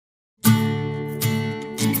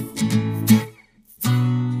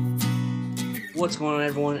What's going on,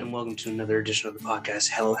 everyone, and welcome to another edition of the podcast.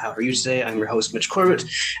 Hello, how are you today? I'm your host, Mitch Corbett,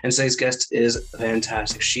 and today's guest is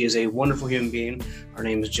fantastic. She is a wonderful human being. Her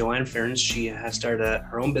name is Joanne Ferns. She has started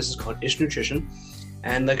her own business called Ish Nutrition,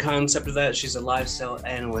 and the concept of that, she's a lifestyle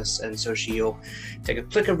analyst, and so she'll take a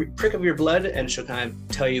prick of your blood, and she'll kind of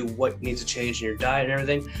tell you what needs to change in your diet and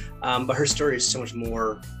everything. But her story is so much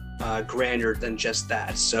more grander than just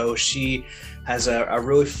that. So she has a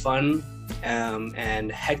really fun and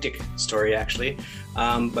hectic story, actually,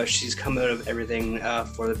 but she's come out of everything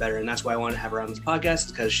for the better, and that's why I wanted to have her on this podcast,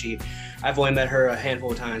 because I've only met her a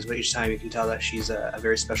handful of times, but each time you can tell that she's a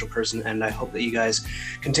very special person, and I hope that you guys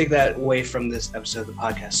can take that away from this episode of the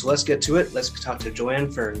podcast. So let's get to it. Let's talk to Joanne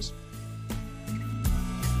Ferns.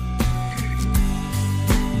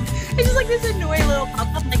 It's just like this annoying little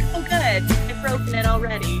pop-up, like, oh good, I've broken it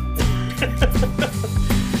already.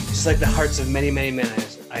 Just like the hearts of many, many men,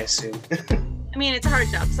 I assume. I mean, it's a hard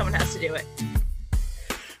job. Someone has to do it.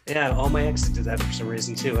 Yeah, all my exes did that for some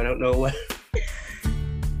reason, too. I don't know what.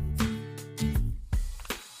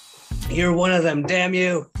 You're one of them, damn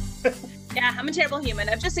you. Yeah, I'm a terrible human.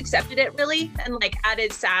 I've just accepted it, really, and like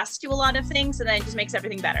added sass to a lot of things, and then it just makes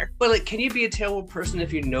everything better. But like, can you be a terrible person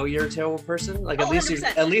if you know you're a terrible person? Like, at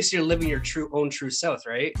least you're living your own true self,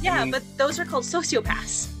 right? Yeah, I mean, but those are called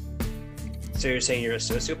sociopaths. So you're saying you're a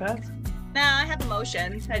sociopath? Nah, I have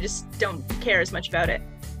emotions. I just don't care as much about it.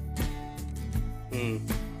 And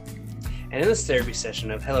in this therapy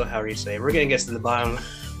session of Hello, how are you today? We're going to get to the bottom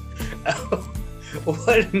of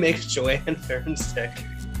what makes Joanne Ferns tick.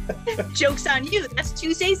 Joke's on you. That's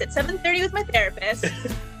Tuesdays at 7:30 with my therapist.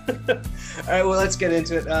 All right, well, let's get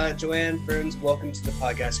into it. Joanne Ferns, welcome to the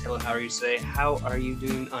podcast. Hello, how are you today? How are you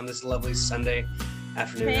doing on this lovely Sunday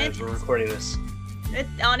afternoon as we're recording this?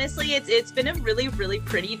 Honestly, it's been a really, really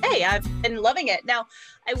pretty day. I've been loving it. Now,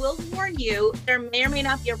 I will warn you, there may or may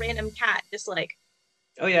not be a random cat, just like...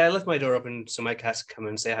 Oh, yeah, I left my door open so my cats can come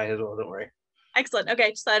and say hi as well. Don't worry. Excellent.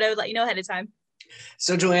 Okay, just thought I would let you know ahead of time.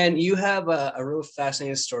 So, Joanne, you have a real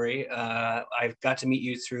fascinating story. I've got to meet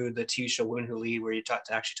you through the TV show Women Who Lead, where you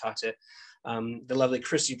actually talk to the lovely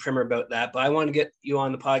Christy Primer about that. But I want to get you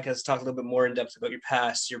on the podcast to talk a little bit more in depth about your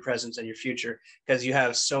past, your present, and your future, because you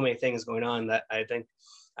have so many things going on that I think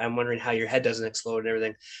I'm wondering how your head doesn't explode and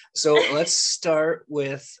everything. So let's start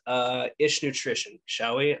with Ish Nutrition,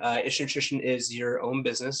 shall we? Ish Nutrition is your own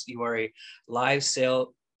business. You are a live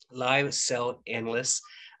cell analyst.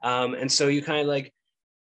 And so you kind of like,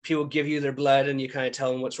 people give you their blood and you kind of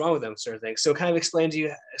tell them what's wrong with them, sort of thing. So kind of explain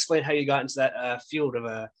how you got into that field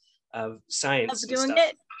of science. Of doing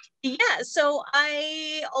it. Yeah. So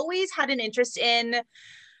I always had an interest in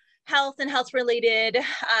health and health related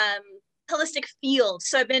holistic fields.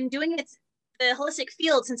 So I've been doing the holistic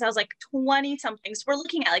field since I was like 20 something. So we're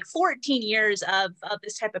looking at like 14 years of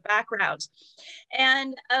this type of background.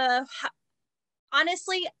 And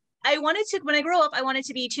honestly, when I grow up, I wanted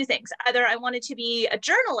to be two things. Either I wanted to be a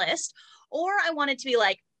journalist or I wanted to be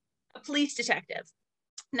like a police detective.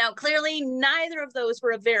 Now, clearly, neither of those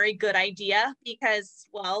were a very good idea because,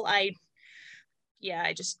 well, I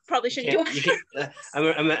just probably shouldn't do it.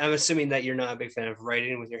 I'm assuming that you're not a big fan of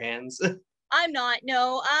writing with your hands. I'm not,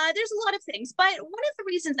 no. There's a lot of things, but one of the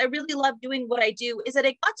reasons I really love doing what I do is that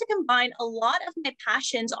I got to combine a lot of my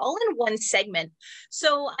passions all in one segment.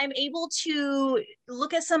 So I'm able to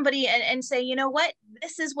look at somebody and say, you know what,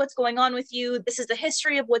 this is what's going on with you. This is the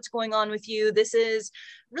history of what's going on with you. This is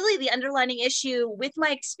really the underlying issue with my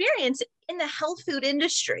experience in the health food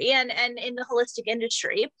industry and in the holistic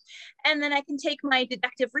industry. And then I can take my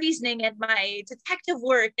deductive reasoning and my detective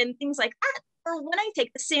work and things like that, or when I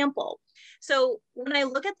take the sample. So when I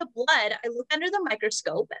look at the blood, I look under the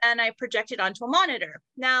microscope and I project it onto a monitor.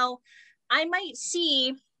 Now, I might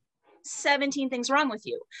see 17 things wrong with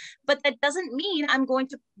you, but that doesn't mean I'm going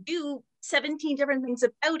to do 17 different things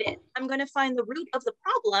about it. I'm going to find the root of the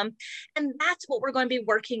problem, and that's what we're going to be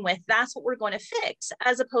working with. That's what we're going to fix,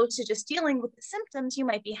 as opposed to just dealing with the symptoms you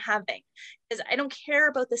might be having. Because I don't care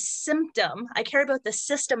about the symptom. I care about the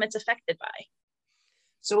system it's affected by.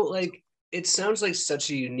 So, like, it sounds like such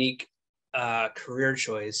a unique career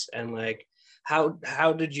choice, and like, how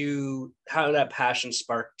did that passion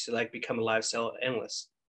spark to like become a lifestyle analyst?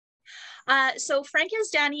 So Frank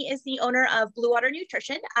Yazdani is the owner of Blue Water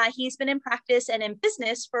Nutrition. He's been in practice and in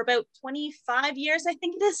business for about 25 years, I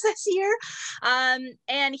think it is this year.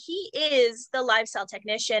 And he is the lifestyle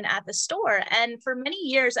technician at the store. And for many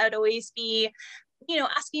years, I'd always be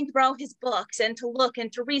asking to borrow his books and to look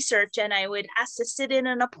and to research. And I would ask to sit in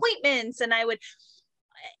on appointments, and I would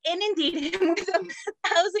inundate him with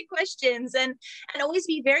 1,000 questions and always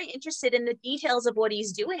be very interested in the details of what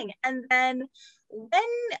he's doing. And then when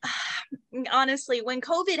honestly, when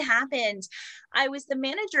COVID happened, I was the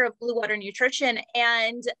manager of Blue Water Nutrition,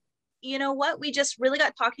 and you know what? We just really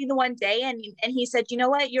got talking the one day, and he said, you know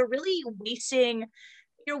what? You're really wasting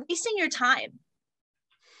your time.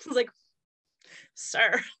 I was like,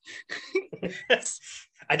 sir.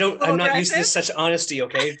 I'm not used to such honesty.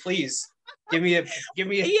 Okay, please give me a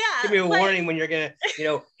warning when you're gonna,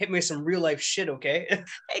 hit me with some real life shit. Okay.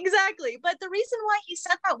 Exactly. But the reason why he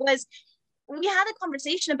said that was we had a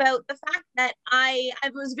conversation about the fact that I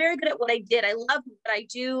was very good at what I did. I love what I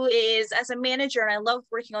do is as a manager, and I love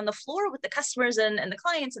working on the floor with the customers and the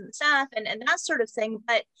clients and the staff and that sort of thing.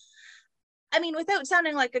 But I mean, without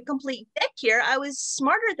sounding like a complete dick here, I was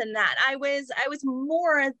smarter than that. I was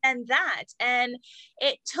more than that. And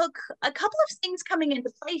it took a couple of things coming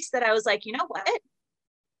into place that I was like, you know what?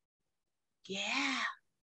 Yeah,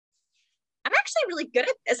 I'm actually really good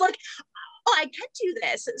at this. Like, oh, I can do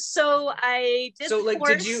this. So I did. So like,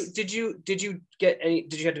 did you get any,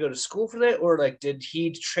 did you have to go to school for that? Or like, did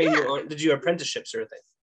he train you on, did you apprenticeship sort of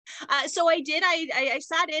thing? So I did, I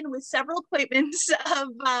sat in with several appointments of,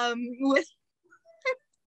 with,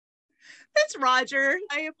 that's Roger.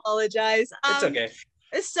 I apologize. It's okay.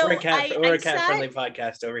 So we're a cat-friendly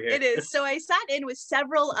podcast over here. It is. So I sat in with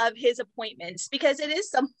several of his appointments because it is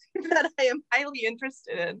something that I am highly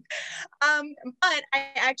interested in. But I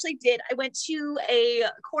actually did. I went to a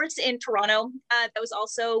course in Toronto that was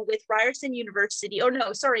also with Ryerson University. Oh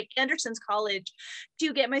no, sorry, Anderson's College,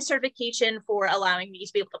 to get my certification for allowing me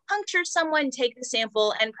to be able to puncture someone, take the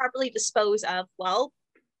sample, and properly dispose of, well,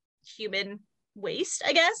 human waste,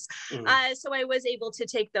 I guess. So I was able to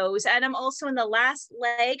take those, and I'm also in the last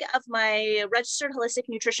leg of my registered holistic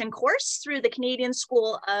nutrition course through the Canadian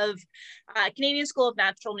School of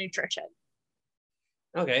Natural Nutrition.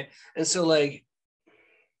 Okay. And so like,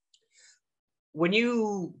 when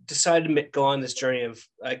you decided to go on this journey of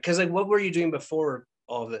because like, what were you doing before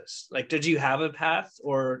all of this? Like, did you have a path,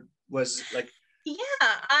 or was like,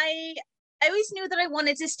 I always knew that I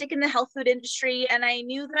wanted to stick in the health food industry, and I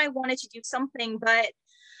knew that I wanted to do something. But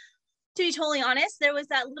to be totally honest, there was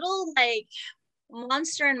that little like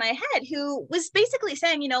monster in my head who was basically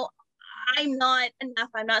saying, I'm not enough.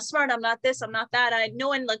 I'm not smart. I'm not this. I'm not that. I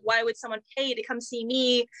know. And like, why would someone pay to come see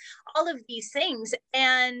me? All of these things.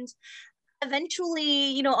 And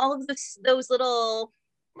eventually, all of those little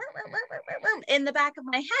in the back of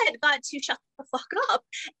my head got to shut the fuck up,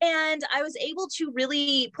 and I was able to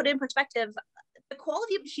really put in perspective the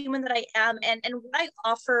quality of human that I am and what I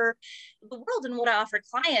offer the world and what I offer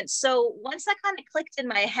clients. So once that kind of clicked in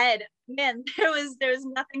my head, man, there was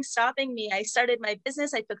nothing stopping me. I started my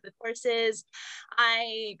business. I took the courses.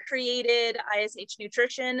 I created ISH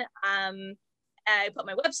Nutrition. I put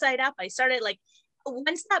my website up. I started, like,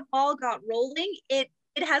 once that ball got rolling, it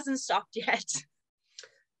hasn't stopped yet.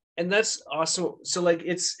 And that's awesome. So like,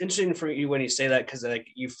 it's interesting for you when you say that, because like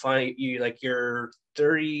you find you're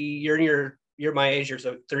 30, you're my age, you're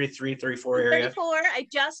so 33, 34 area. 34. I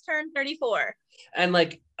just turned 34. And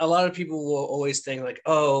like, a lot of people will always think like,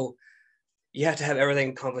 oh, you have to have everything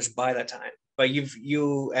accomplished by that time. But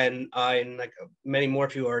you and I and like many more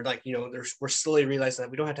people are like, we're slowly realizing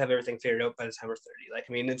that we don't have to have everything figured out by the time we're 30. Like,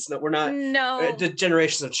 I mean, we're not, no, the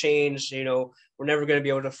generations have changed, we're never going to be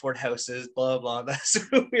able to afford houses, blah, blah, that's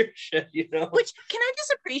weird shit, Which, can I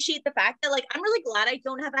just appreciate the fact that, like, I'm really glad I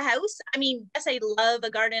don't have a house. I mean, yes, I love a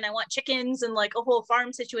garden. I want chickens and like a whole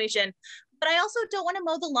farm situation, but I also don't want to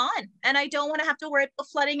mow the lawn, and I don't want to have to worry about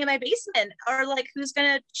flooding in my basement, or like, who's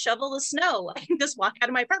going to shovel the snow? I can just walk out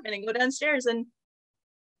of my apartment and go downstairs and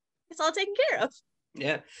it's all taken care of.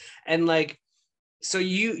 Yeah. And like, so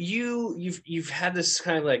you've had this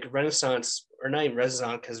kind of like renaissance, or not even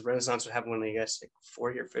renaissance, because renaissance would happen when, I guess, like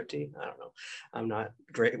 40 or 50. I don't know. I'm not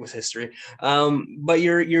great with history. But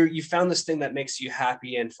you found this thing that makes you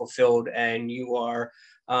happy and fulfilled, and you are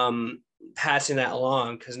passing that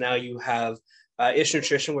along, because now you have Ish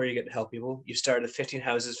Nutrition, where you get to help people. You started the 15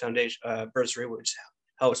 Houses Foundation bursary, which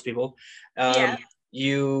helps people.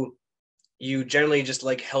 You generally just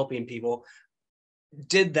like helping people.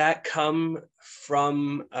 Did that come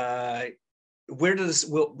from where does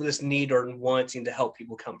this need or wanting to help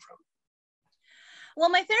people come from? Well,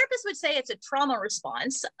 my therapist would say it's a trauma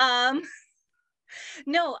response.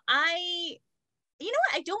 No, I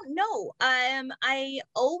don't know. I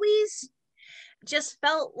always just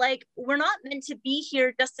felt like we're not meant to be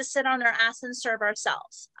here just to sit on our ass and serve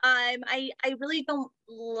ourselves. I really don't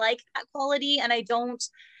like that quality, and I don't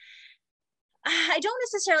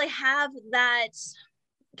necessarily have that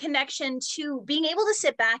connection to being able to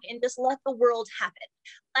sit back and just let the world happen,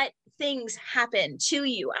 let things happen to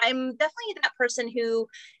you. I'm definitely that person who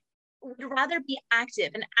would rather be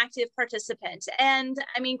active, an active participant. And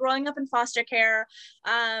I mean, growing up in foster care,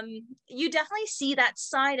 you definitely see that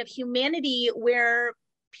side of humanity where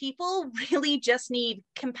people really just need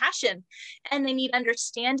compassion and they need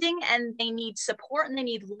understanding and they need support and they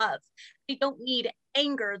need love. They don't need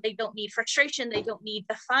anger. They don't need frustration. They don't need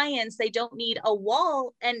defiance. They don't need a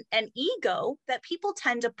wall and an ego that people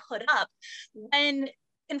tend to put up when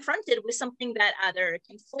confronted with something that either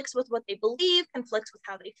conflicts with what they believe, conflicts with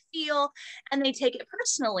how they feel, and they take it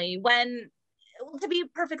personally. When, to be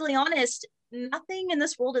perfectly honest, nothing in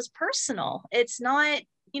this world is personal. It's not,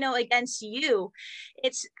 against you.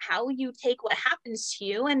 It's how you take what happens to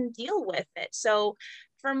you and deal with it. So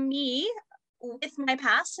for me, with my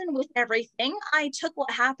past and with everything, I took what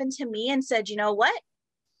happened to me and said, you know what?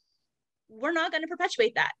 We're not going to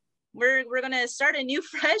perpetuate that. We're going to start a new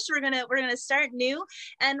fresh. We're going to start new,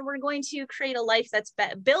 and we're going to create a life that's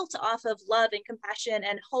built off of love and compassion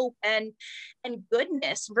and hope and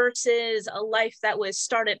goodness, versus a life that was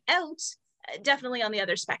started out definitely on the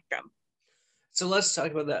other spectrum. So let's talk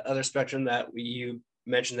about that other spectrum that you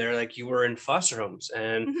mentioned there. Like, you were in foster homes,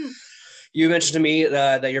 and you mentioned to me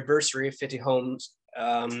that your bursary of 50 homes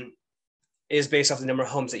is based off the number of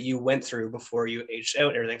homes that you went through before you aged out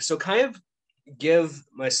and everything. So kind of give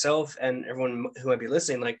myself and everyone who might be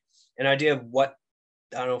listening like an idea of what,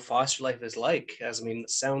 I don't know, foster life is like. As I mean,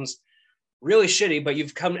 it sounds really shitty, but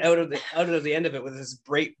you've come out of the end of it with this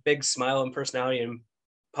great big smile and personality and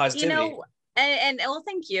positivity. And well,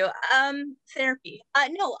 thank you. Therapy.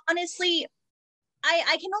 No, honestly,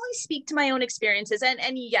 I can only speak to my own experiences. And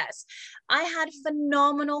yes, I had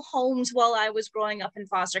phenomenal homes while I was growing up in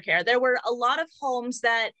foster care. There were a lot of homes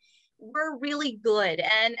that were really good.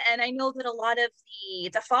 And I know that a lot of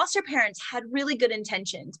the foster parents had really good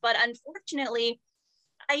intentions, but unfortunately,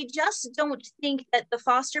 I just don't think that the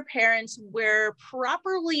foster parents were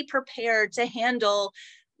properly prepared to handle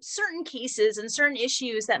certain cases and certain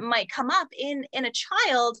issues that might come up in a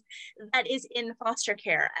child that is in foster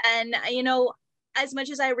care. And, as much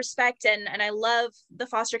as I respect and I love the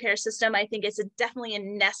foster care system, I think it's definitely a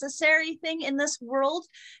necessary thing in this world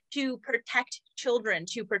to protect children,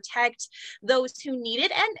 to protect those who need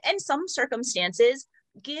it, and in some circumstances,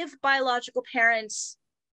 give biological parents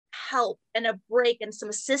help and a break and some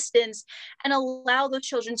assistance, and allow those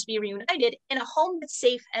children to be reunited in a home that's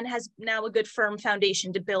safe and has now a good firm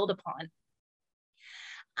foundation to build upon.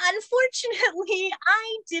 Unfortunately,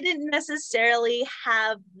 I didn't necessarily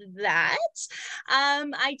have that.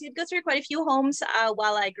 I did go through quite a few homes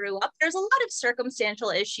while I grew up. There's a lot of circumstantial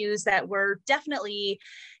issues that were definitely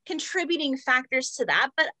contributing factors to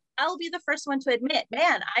that, but I'll be the first one to admit,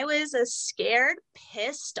 man, I was a scared,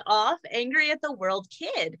 pissed off, angry at the world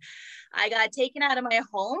kid. I got taken out of my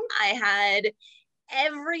home. I had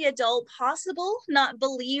every adult possible not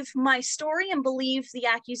believe my story and believe the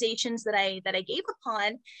accusations that I gave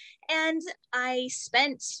upon. And I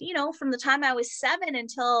spent, from the time I was 7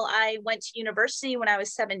 until I went to university when I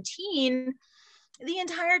was 17, the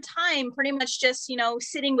entire time pretty much just,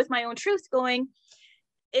 sitting with my own truth going,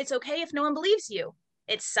 it's okay if no one believes you.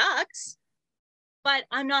 It sucks, but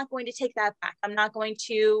I'm not going to take that back. I'm not going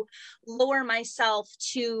to lower myself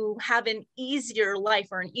to have an easier life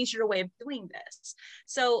or an easier way of doing this.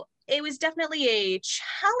 So it was definitely a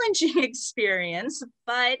challenging experience,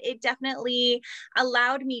 but it definitely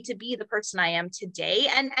allowed me to be the person I am today.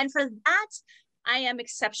 And for that, I am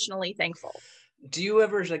exceptionally thankful. Do you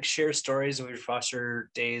ever share stories of your foster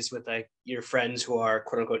days with your friends who are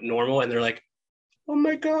quote unquote normal, and they're like, oh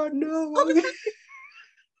my God, no.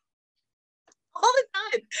 All the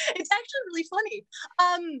time. It's actually really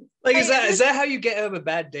funny. Is that how you get out of a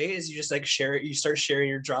bad day? Is you just share it? You start sharing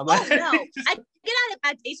your drama? Oh, no, I get out of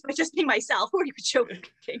bad days by just being myself. Who are you joking?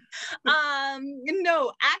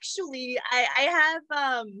 No, actually, I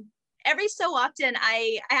have every so often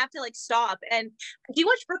I have to stop. And do you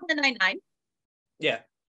watch Brooklyn Nine-Nine? Yeah.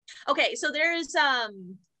 Okay, so there's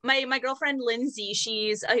my girlfriend Lindsay,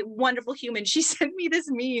 she's a wonderful human. She sent me this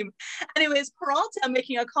meme, and it was Peralta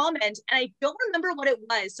making a comment, and I don't remember what it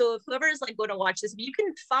was. So if whoever is going to watch this, you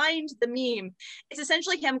can find the meme. It's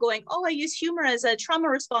essentially him going, "Oh, I use humor as a trauma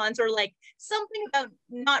response," or something about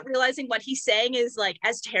not realizing what he's saying is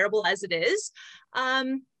as terrible as it is. I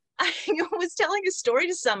was telling a story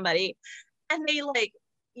to somebody, and they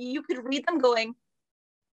you could read them going.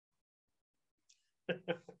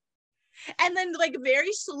 And then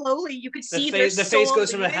very slowly you could see the face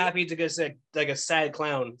goes from a happy to just like a sad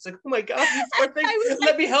clown. It's oh my God, you poor thing.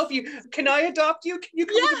 Let me help you. Can I adopt you? Can you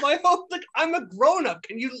come to my home? I'm a grown-up.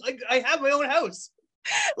 Can you I have my own house.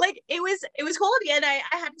 It was quality, and I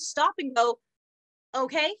had to stop and go,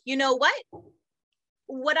 okay, you know what?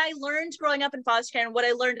 what I learned growing up in foster care and what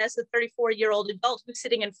I learned as a 34-year-old adult who's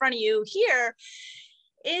sitting in front of you here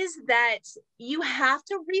is that you have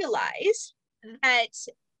to realize that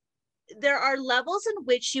there are levels in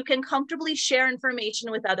which you can comfortably share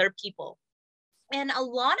information with other people. And a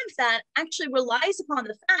lot of that actually relies upon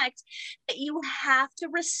the fact that you have to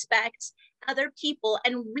respect other people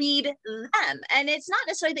and read them. And it's not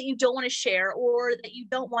necessarily that you don't want to share or that you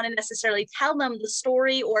don't want to necessarily tell them the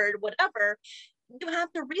story or whatever. You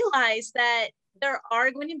have to realize that there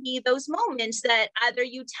are going to be those moments that either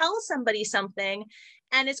you tell somebody something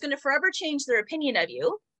and it's going to forever change their opinion of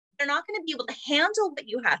you. They're not going to be able to handle what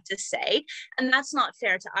you have to say, and that's not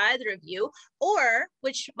fair to either of you. Or,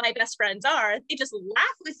 which my best friends are, they just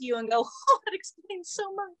laugh with you and go, "Oh, that explains so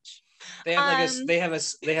much." They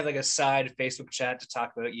have like a side Facebook chat to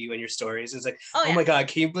talk about you and your stories. It's like, oh yeah. My God,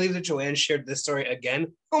 can you believe that Joanne shared this story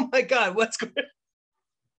again? Oh my God, what's going on?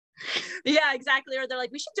 Yeah, exactly. Or they're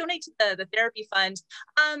like, we should donate to the therapy fund.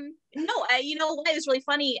 No, you know what? It was really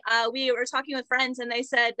funny. We were talking with friends and they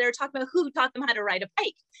said they were talking about who taught them how to ride a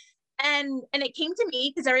bike. And it came to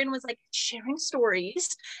me because everyone was like sharing stories.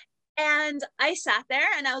 And I sat there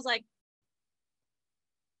and I was like,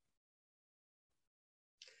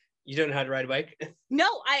 you don't know how to ride a bike? No,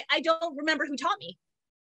 I don't remember who taught me.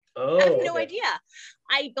 Oh, I have no idea.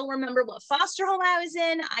 I don't remember what foster home I was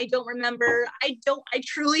in. I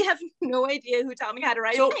truly have no idea who taught me how to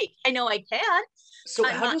ride a bike. I know I can. So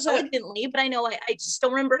how not does that elegantly, but I know I just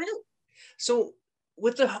don't remember who. So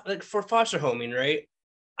with the, like, for foster homing, right?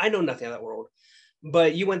 I know nothing of that world,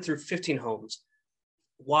 but you went through 15 homes.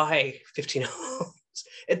 Why 15 homes?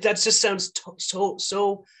 That just sounds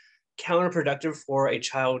so counterproductive for a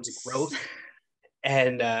child's growth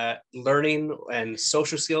and learning and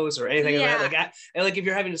social skills or anything like that. And like if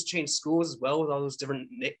you're having to change schools as well with all those different,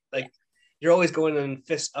 like you're always going and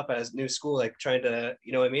fist up at a new school, like trying to,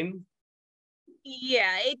 you know what I mean?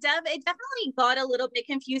 Yeah, it definitely got a little bit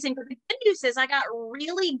confusing, but the good news is I got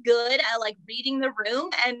really good at like reading the room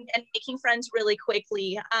and making friends really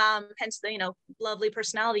quickly. Hence the lovely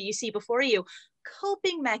personality you see before you.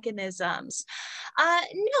 Coping mechanisms.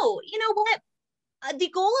 No, you know what? The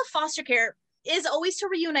goal of foster care is always to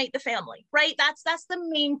reunite the family, right? That's the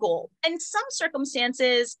main goal. And some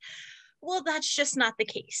circumstances, well, that's just not the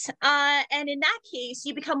case. And in that case,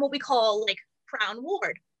 you become what we call like crown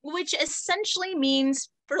ward, which essentially means,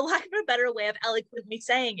 for lack of a better way of eloquently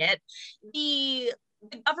saying it, the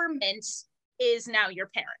government is now your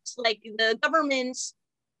parent. Like the government,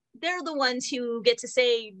 they're the ones who get to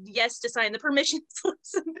say yes to sign the permission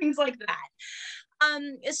slips and things like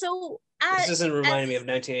that. So this doesn't remind me of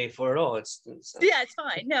 1984 at all. It's yeah, it's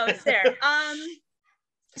fine. No, it's there.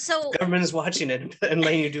 So the government is watching it and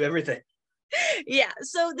letting you do everything. Yeah,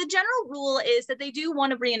 so the general rule is that they do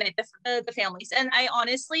want to reunite the families, and I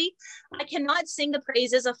cannot sing the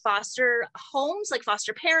praises of foster homes, like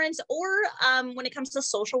foster parents, or when it comes to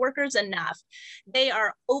social workers, enough. They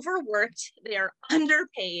are overworked, they are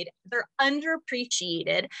underpaid, they're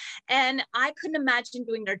underappreciated, and I couldn't imagine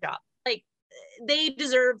doing their job. Like they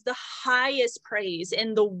deserve the highest praise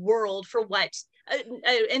in the world for what,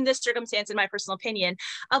 in this circumstance, in my personal opinion,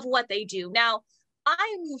 of what they do. Now,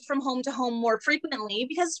 I moved from home to home more frequently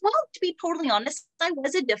because, well, to be totally honest, I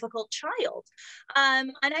was a difficult child.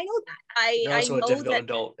 And I know that. You're also I know a difficult that,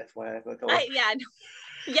 adult, FYI.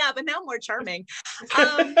 yeah, but now more charming. But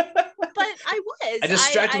I was. I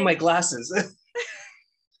distracted my glasses.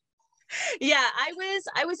 Yeah, I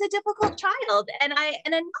was a difficult child, and I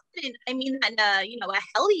mean that in a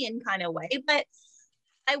hellion kind of way, but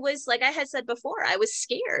I was, like I had said before, I was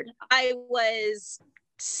scared. I was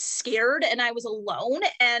scared and I was alone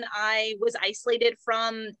and I was isolated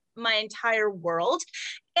from my entire world.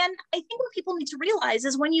 And I think what people need to realize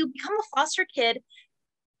is when you become a foster kid,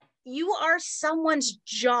 you are someone's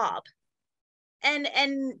job. And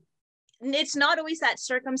it's not always that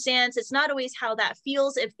circumstance. It's not always how that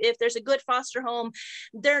feels. If there's a good foster home,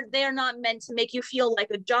 they're not meant to make you feel like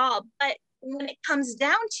a job. But when it comes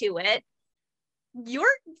down to it,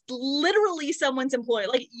 you're literally someone's employee.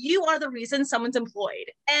 Like you are the reason someone's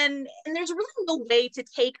employed. And there's really no way to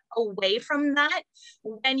take away from that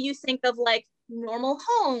when you think of like normal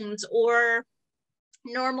homes or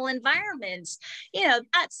normal environments.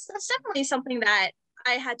 That's definitely something that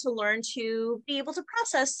I had to learn to be able to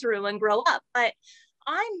process through and grow up. But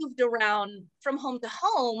I moved around from home to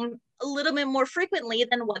home a little bit more frequently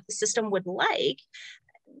than what the system would like,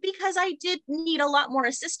 because I did need a lot more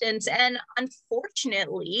assistance. And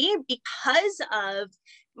unfortunately, because of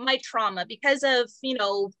my trauma, because of, you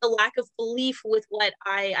know, the lack of belief with what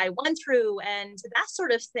I went through and that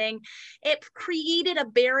sort of thing, it created a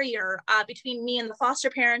barrier between me and the foster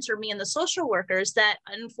parents, or me and the social workers, that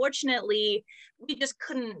unfortunately we just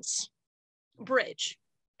couldn't bridge.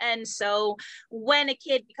 And so when a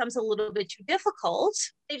kid becomes a little bit too difficult,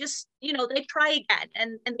 they just, you know, they try again,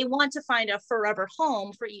 and they want to find a forever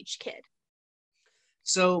home for each kid.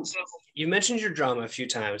 So you mentioned your drama a few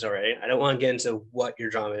times already. I don't want to get into what your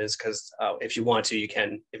drama is, because if you want to, you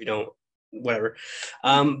can. If you don't, whatever.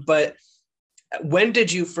 But when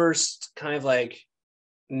did you first kind of like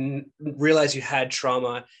realize you had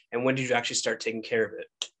trauma, and when did you actually start taking care of it?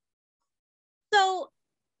 So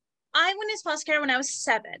I went into foster care when I was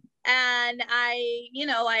 7, and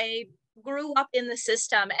I grew up in the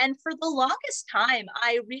system. And for the longest time,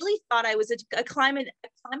 I really thought I was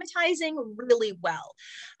acclimatizing really well.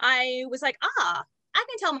 I was like, I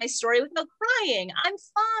can tell my story without crying. I'm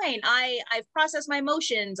fine. I've processed my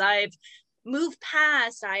emotions. I've moved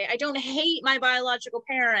past. I don't hate my biological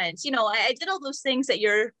parents. You know, I did all those things that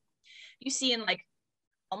you see in like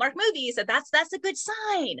Hallmark movies, that's a good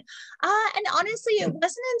sign. And honestly, it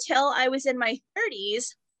wasn't until I was in my 30s,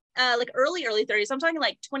 like early 30s, I'm talking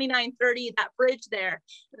like 29, 30, that bridge there,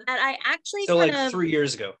 that I actually so like 3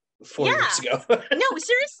 years ago, 4 years ago. No,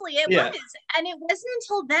 seriously, it Yeah. was. And it wasn't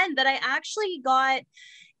until then that I actually got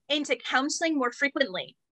into counseling more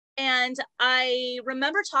frequently. And I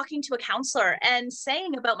remember talking to a counselor and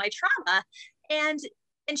saying about my trauma, and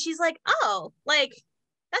she's like, oh, like,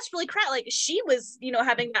 that's really crap. Like, she was, you know,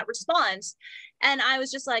 having that response. And I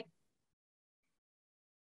was just like,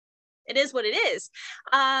 it is what it is.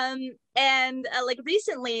 And like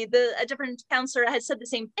recently, a different counselor had said the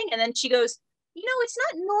same thing. And then she goes, you know, it's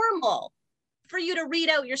not normal for you to read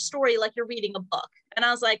out your story like you're reading a book. And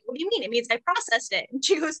I was like, what do you mean? It means I processed it. And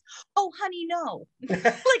she goes, oh, honey, no. Like,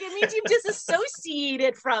 it means you've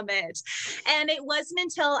disassociated from it. And it wasn't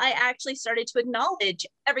until I actually started to acknowledge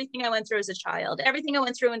everything I went through as a child, everything I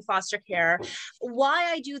went through in foster care, why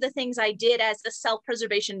I do the things I did as a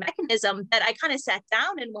self-preservation mechanism, that I kind of sat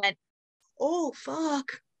down and went, oh, fuck.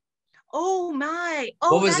 Oh my.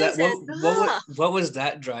 Oh, what was that? What was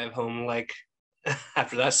that drive home like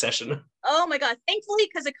after that session? Oh my God. Thankfully,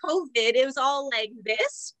 because of COVID, it was all like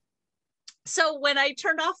this. So when I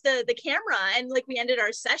turned off the camera and like we ended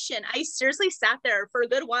our session, I seriously sat there for a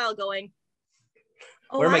good while going,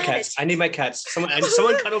 oh, where are my cats? I need my cats. Someone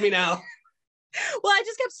cuddle me now. Well, I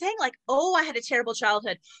just kept saying like, oh, I had a terrible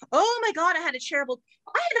childhood. Oh my God, I had a horrible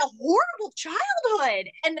childhood.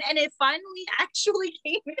 And it finally actually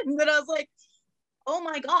came in that I was like, oh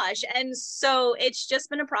my gosh. And so it's just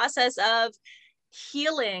been a process of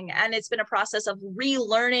healing, and it's been a process of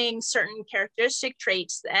relearning certain characteristic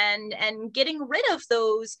traits and getting rid of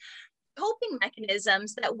those coping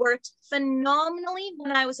mechanisms that worked phenomenally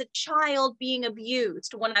when I was a child being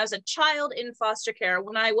abused, when I was a child in foster care,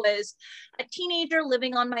 when I was a teenager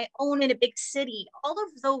living on my own in a big city. All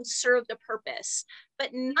of those served a purpose, but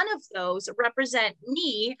none of those represent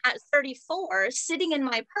me at 34 sitting in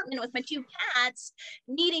my apartment with my 2 cats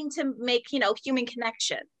needing to make, you know, human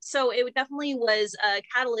connection. So it definitely was a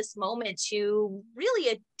catalyst moment to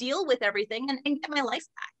really deal with everything and get my life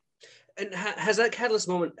back. And has that catalyst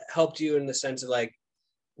moment helped you in the sense of like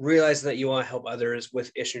realizing that you want to help others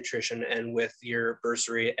with Ish Nutrition and with your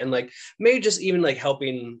bursary, and like maybe just even like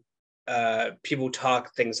helping people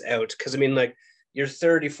talk things out? Because I mean, like, you're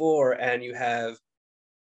 34 and you have,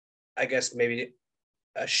 I guess, maybe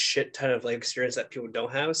a shit ton of like experience that people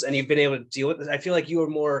don't have, and you've been able to deal with this. I feel like you are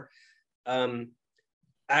more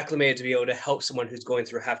acclimated to be able to help someone who's going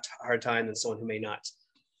through a hard time than someone who may not.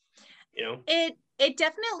 You know, it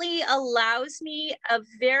definitely allows me a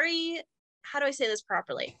very, how do I say this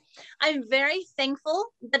properly? I'm very thankful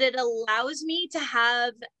that it allows me to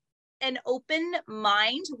have an open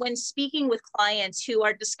mind when speaking with clients who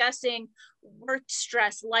are discussing work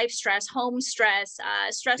stress, life stress, home stress,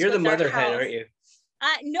 stress. You're the mother hen, aren't you?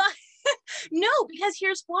 No, no, because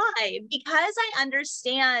here's why. Because I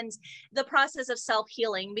understand the process of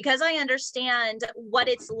self-healing, because I understand what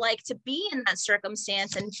it's like to be in that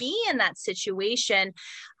circumstance and be in that situation.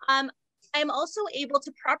 I'm also able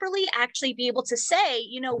to properly actually be able to say,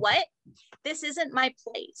 you know what, this isn't my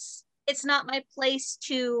place. It's not my place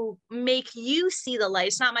to make you see the light.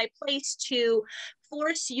 It's not my place to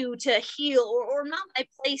force you to heal, or not my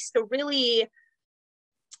place to really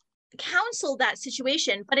counsel that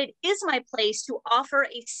situation, but it is my place to offer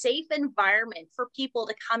a safe environment for people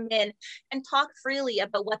to come in and talk freely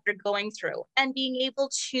about what they're going through, and being able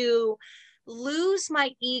to lose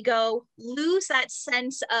my ego, lose that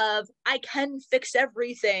sense of I can fix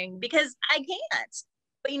everything, because I can't.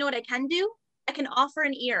 But you know what I can do? I can offer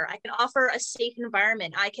an ear. I can offer a safe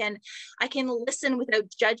environment. I can listen without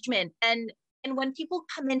judgment. And when people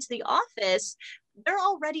come into the office, they're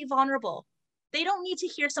already vulnerable. They don't need to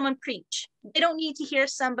hear someone preach. They don't need to hear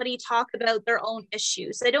somebody talk about their own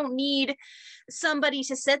issues. They don't need somebody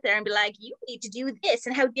to sit there and be like, you need to do this,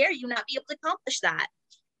 and how dare you not be able to accomplish that.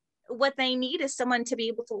 What they need is someone to be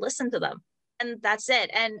able to listen to them. And that's it.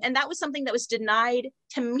 And that was something that was denied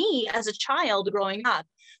to me as a child growing up.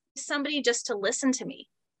 Somebody just to listen to me.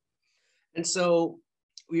 And so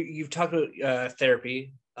you've talked about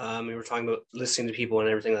therapy. We were talking about listening to people and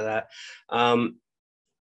everything like that.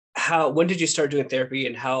 When did you start doing therapy,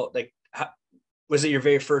 and how was it your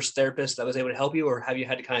very first therapist that was able to help you, or have you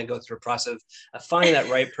had to kind of go through a process of finding that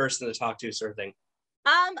right person to talk to, sort of thing?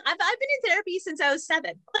 I've been in therapy since I was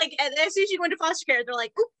 7. Like, as soon as you go into foster care, they're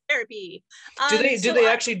like, "Ooh, therapy." Do they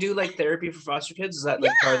actually do like therapy for foster kids? Is that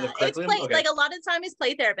like part of the curriculum? It's like a lot of time is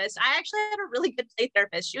play therapist. I actually had a really good play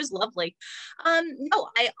therapist. She was lovely. No,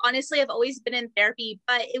 I honestly have always been in therapy,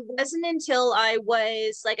 but it wasn't until I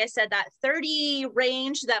was, like I said, that 30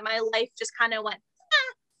 range that my life just kind of went,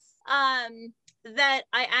 that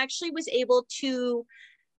I actually was able to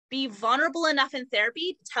be vulnerable enough in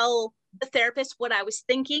therapy to tell the therapist what I was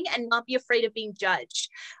thinking and not be afraid of being judged.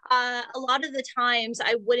 A lot of the times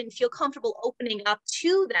I wouldn't feel comfortable opening up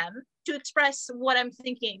to them to express what I'm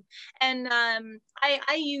thinking. And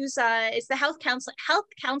I use it's the health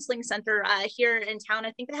counseling center here in town.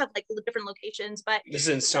 I think they have like different locations, but this is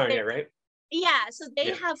in Sarnia, right? Yeah, so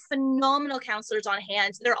they have phenomenal counselors on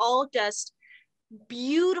hand. They're all just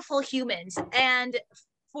beautiful humans. And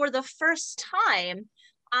for the first time,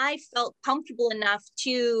 I felt comfortable enough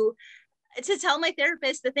to tell my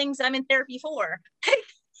therapist the things I'm in therapy for.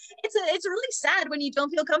 It's really sad when you don't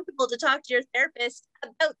feel comfortable to talk to your therapist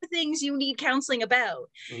about the things you need counseling about.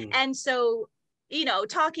 And so,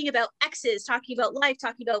 talking about exes, talking about life,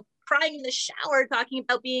 talking about crying in the shower, talking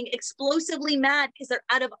about being explosively mad because they're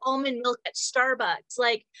out of almond milk at Starbucks.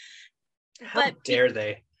 Like, how dare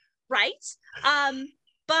they? Right?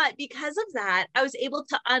 But because of that, I was able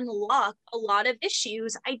to unlock a lot of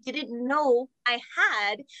issues I didn't know I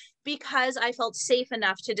had, because I felt safe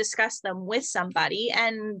enough to discuss them with somebody,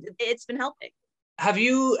 and it's been helping. Have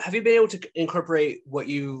you been able to incorporate what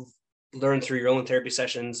you've learned through your own therapy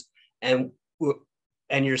sessions and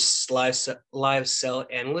your live cell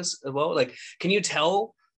analysis as well? Like, can you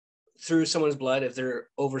tell through someone's blood if they're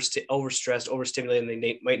overstressed, overstimulated, and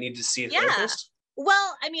they might need to see a therapist?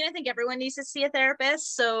 Well, I mean, I think everyone needs to see a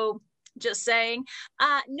therapist. So just saying.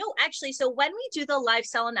 No, actually, so when we do the live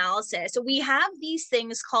cell analysis, we have these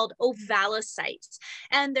things called ovallocytes,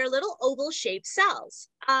 and they're little oval shaped cells.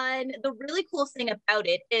 And the really cool thing about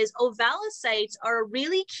it is ovallocytes are a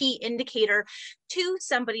really key indicator to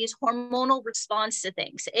somebody's hormonal response to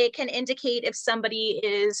things. It can indicate if somebody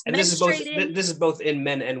is menstruating. This is both in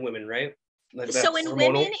men and women, right? Like, so in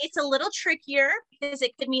women, it's a little trickier because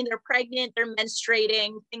it could mean they're pregnant, they're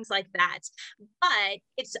menstruating, things like that. But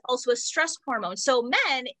it's also a stress hormone. So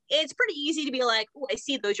men, it's pretty easy to be like, oh, I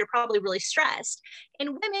see those, you're probably really stressed. In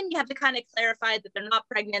women, you have to kind of clarify that they're not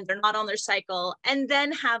pregnant, they're not on their cycle, and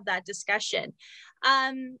then have that discussion.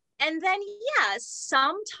 And then,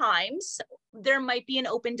 sometimes there might be an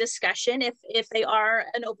open discussion if they are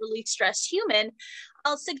an overly stressed human.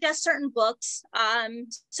 I'll suggest certain books.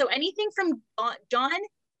 So anything from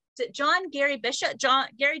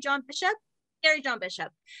Gary John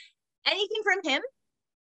Bishop, anything from him,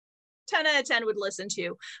 10 out of 10 would listen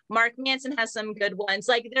to. Mark Manson has some good ones.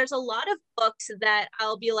 Like, there's a lot of books that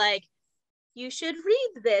I'll be like, you should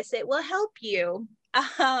read this, it will help you.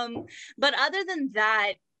 But other than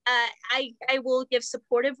that, I will give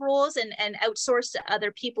supportive roles and outsource to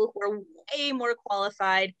other people who are way more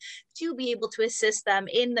qualified to be able to assist them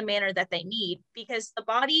in the manner that they need, because the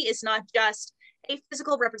body is not just a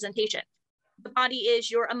physical representation. The body is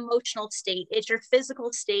your emotional state, it's your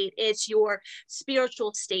physical state, it's your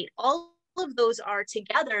spiritual state. All of those are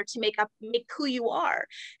together to make who you are,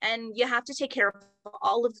 and you have to take care of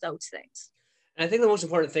all of those things. And I think the most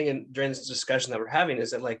important thing during this discussion that we're having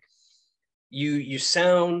is that, like, you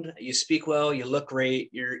speak well, you look great,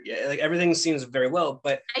 you're like, everything seems very well,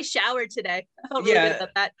 but I showered today. I felt really good about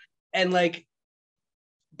that. And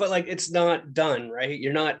but it's not done, right?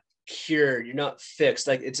 You're not cured, you're not fixed.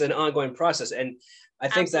 Like, it's an ongoing process. And I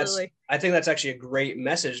think that's actually a great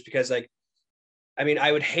message, because, like, I mean,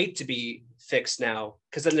 I would hate to be fixed now,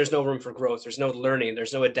 because then there's no room for growth. There's no learning.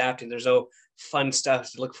 There's no adapting. There's no fun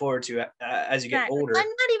stuff to look forward to as you get Exactly. older. And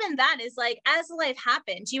not even that, is like, as life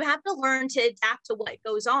happens, you have to learn to adapt to what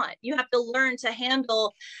goes on. You have to learn to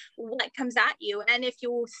handle what comes at you. And if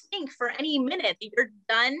you think for any minute that you're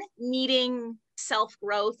done needing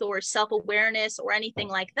self-growth or self-awareness or anything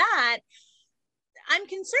like that, I'm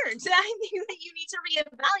concerned. So I think that you need to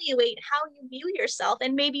reevaluate how you view yourself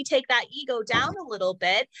and maybe take that ego down a little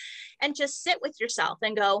bit and just sit with yourself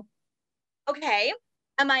and go, okay,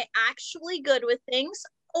 am I actually good with things?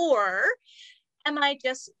 Or am I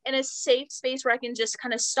just in a safe space where I can just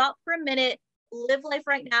kind of stop for a minute, live life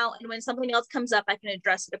right now, and when something else comes up, I can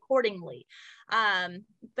address it accordingly.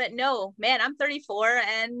 But no, man, I'm 34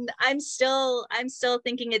 and I'm still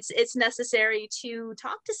thinking it's necessary to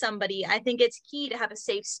talk to somebody. I think it's key to have a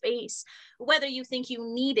safe space, whether you think you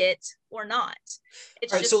need it or not.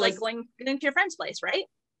 It's just like going to your friend's place, right?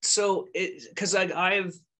 So because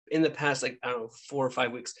I've in the past, like, I don't know, 4 or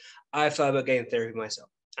 5 weeks, I've thought about getting therapy myself.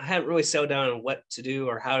 I haven't really settled down on what to do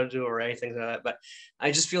or how to do or anything like that, but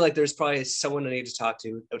I just feel like there's probably someone I need to talk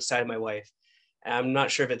to outside of my wife. And I'm not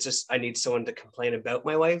sure if it's just I need someone to complain about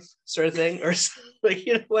my wife, sort of thing, or like,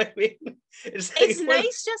 you know what I mean? It's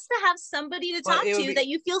nice just to have somebody to talk to that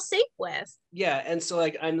you feel safe with. Yeah, and so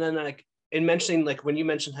like, and then like in mentioning, like when you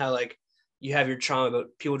mentioned how like you have your trauma about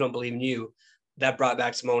people don't believe in you, that brought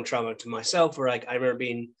back some own trauma to myself, where like I remember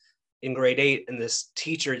being in grade 8 and this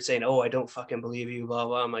teacher saying, "Oh, I don't fucking believe you," blah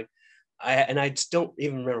blah. I'm like, I just don't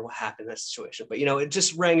even remember what happened in that situation, but you know, it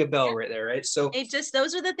just rang a bell right there, right? So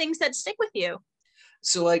those are the things that stick with you.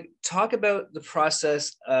 So like, talk about the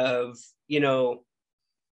process of, you know,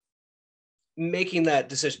 making that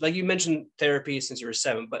decision. Like you mentioned therapy since you were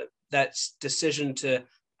 7, but that decision to,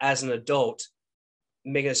 as an adult,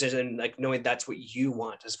 make a decision, like knowing that's what you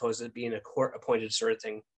want as opposed to being a court appointed sort of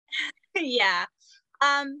thing. Yeah.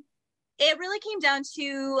 It really came down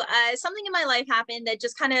to something in my life happened that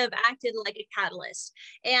just kind of acted like a catalyst.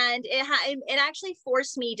 And it actually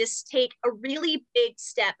forced me to take a really big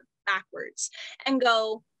step backwards and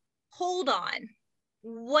go, hold on,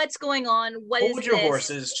 what's going on? Hold your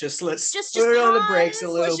horses. Let's put it on the brakes a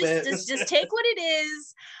little bit. Just take what it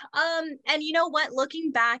is. And you know what?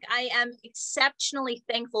 Looking back, I am exceptionally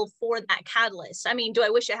thankful for that catalyst. I mean, do I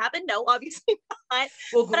wish it happened? No, obviously not.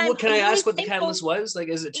 Well, can I ask what the catalyst was? Like,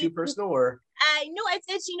 is it too personal or? No,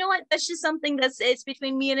 it's you know what? That's just something it's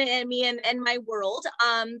between me and my world.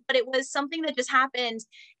 But it was something that just happened,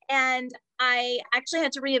 and I actually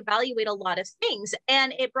had to reevaluate a lot of things,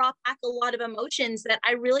 and it brought back a lot of emotions that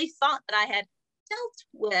I really thought that I had dealt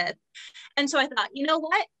with. And so I thought, you know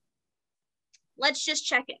what? Let's just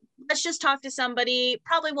check in. Let's just talk to somebody.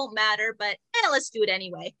 Probably won't matter, but let's do it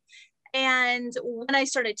anyway. And when I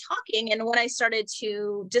started talking and when I started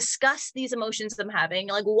to discuss these emotions I'm having,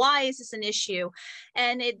 like, why is this an issue?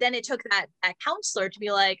 And then it took that counselor to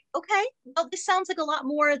be like, okay, well, this sounds like a lot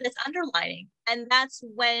more that's underlining. And that's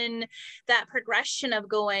when that progression of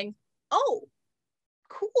going, oh,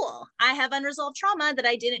 cool, I have unresolved trauma that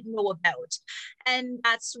I didn't know about. And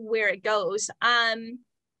that's where it goes.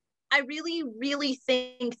 I really, really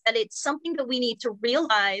think that it's something that we need to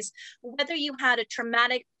realize, whether you had a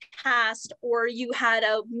traumatic past or you had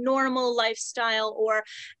a normal lifestyle, or,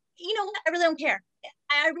 you know what, I really don't care.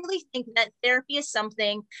 I really think that therapy is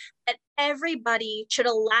something that everybody should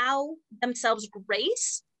allow themselves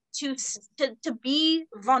grace to be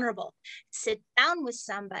vulnerable, sit down with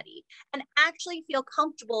somebody and actually feel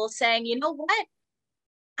comfortable saying, you know what?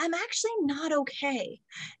 I'm actually not okay.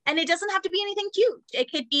 And it doesn't have to be anything huge.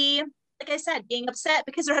 It could be, like I said, being upset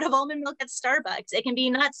because they're out of almond milk at Starbucks. It can be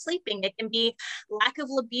not sleeping. It can be lack of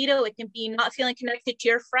libido. It can be not feeling connected to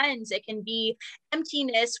your friends. It can be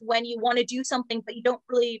emptiness when you want to do something, but you don't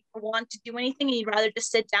really want to do anything and you'd rather just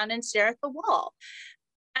sit down and stare at the wall.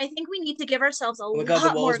 I think we need to give ourselves a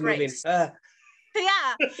lot more grace.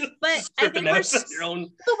 Yeah, but I think we're so in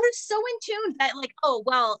tune that, like, oh,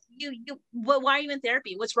 well, why are you in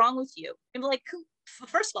therapy? What's wrong with you? And like,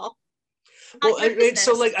 first of all, well,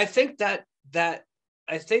 so like, I think that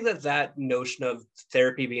notion of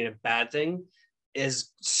therapy being a bad thing is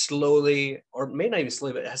slowly, or may not even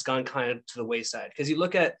slowly, but has gone kind of to the wayside. Because you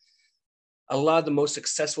look at a lot of the most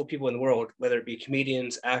successful people in the world, whether it be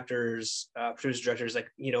comedians, actors, producers, directors,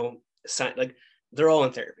 like, you know, like, they're all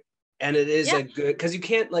in therapy. And it is a good, because you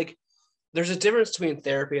can't, like, there's a difference between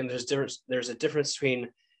therapy and there's a difference between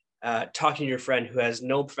talking to your friend who has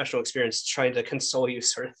no professional experience trying to console you,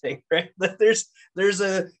 sort of thing, right? There's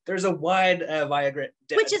a wide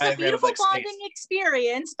which is a beautiful bonding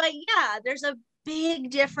experience, but yeah, there's a big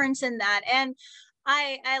difference in that. And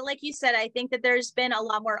I like you said, I think that there's been a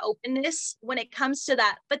lot more openness when it comes to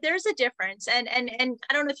that, but there's a difference. And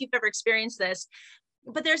I don't know if you've ever experienced this,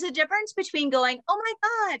 but there's a difference between going, oh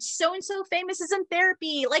my God, so and so famous is in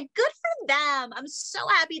therapy. Like, good for them. I'm so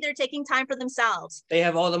happy they're taking time for themselves. They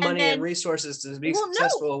have all the And money then, and resources to be well,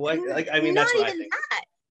 successful. no, Like, I mean, not that's what I even think. that.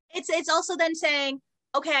 It's also then saying,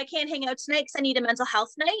 okay, I can't hang out tonight because I need a mental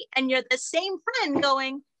health night. And you're the same friend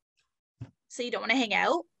going, so you don't want to hang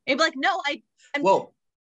out? And you'd be like, no, I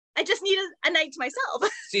just need a night to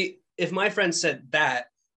myself. See, if my friend said that,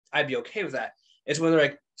 I'd be okay with that. It's when they're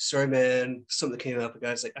like, sorry, man, something came up. A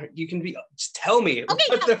guy's like, you can be, just tell me. Okay,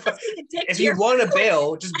 yeah, if you want to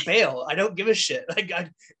bail, just bail. I don't give a shit. Like,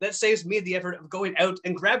 that saves me the effort of going out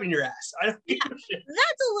and grabbing your ass. I don't give a shit.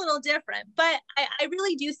 That's a little different, but I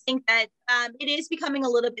really do think that it is becoming a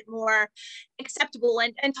little bit more acceptable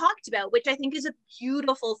and talked about, which I think is a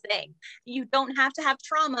beautiful thing. You don't have to have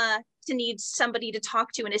trauma to need somebody to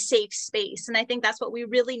talk to in a safe space. And I think that's what we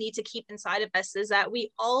really need to keep inside of us, is that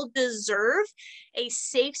we all deserve a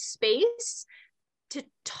safe space to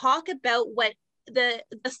talk about what the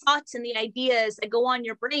thoughts and the ideas that go on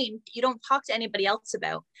your brain you don't talk to anybody else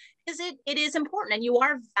about, because it is important, and you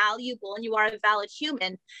are valuable, and you are a valid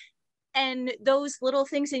human, and those little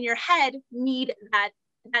things in your head need that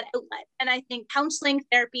outlet. And I think counseling,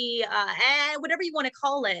 therapy, whatever you want to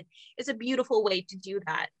call it, is a beautiful way to do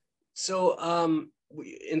that. So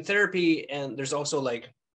in therapy, and there's also like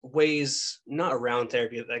ways not around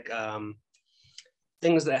therapy, like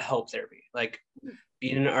things that help therapy, like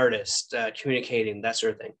being an artist, communicating, that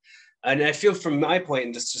sort of thing. And I feel from my point,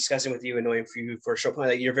 and just discussing with you and knowing for you for a short point,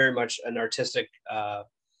 that you're very much an artistic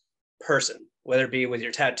person, whether it be with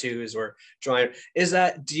your tattoos or drawing.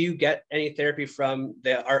 Do you get any therapy from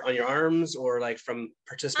the art on your arms, or like from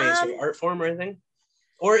participating in some art form or anything?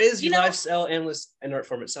 Or is your lifestyle analyst an art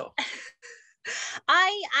form itself?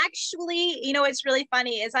 I actually, it's really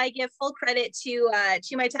funny, is I give full credit to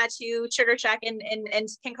my tattoo Sugar Shack and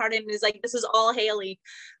King Carden is like, this is all Haley.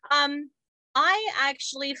 I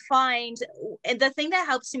actually find the thing that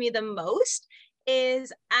helps me the most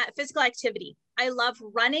is physical activity. I love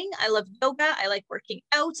running. I love yoga. I like working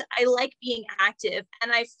out. I like being active.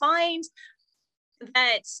 And I find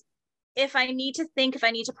that if I need to think, if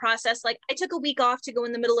I need to process, like I took a week off to go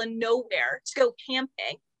in the middle of nowhere to go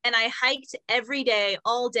camping. And I hiked every day,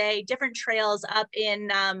 all day, different trails up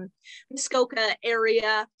in Muskoka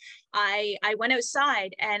area. I went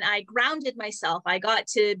outside and I grounded myself. I got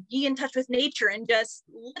to be in touch with nature and just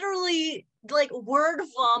literally like word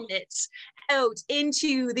vomit out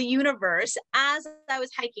into the universe as I was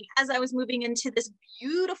hiking, as I was moving into this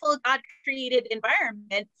beautiful God-created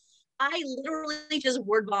environment. I literally just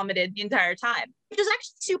word vomited the entire time, which was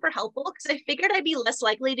actually super helpful because I figured I'd be less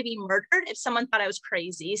likely to be murdered if someone thought I was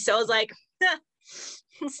crazy. So I was like,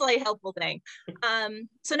 it's like a helpful thing.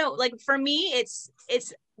 So no, like for me, it's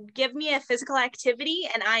give me a physical activity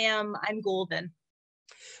and I'm golden.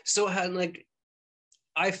 So like,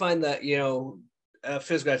 I find that,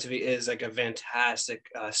 physical activity is like a fantastic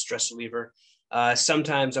stress reliever.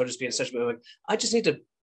 Sometimes I'll just be in such a mood, like, I just need to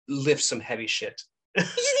lift some heavy shit.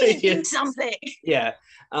 You need to do something. Yeah.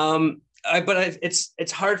 But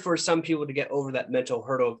it's hard for some people to get over that mental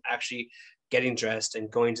hurdle of actually getting dressed and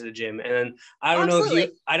going to the gym. And I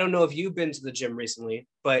don't know if you've been to the gym recently,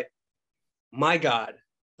 but my God,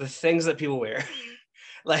 the things that people wear,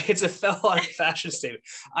 like it's a full-on fashion statement.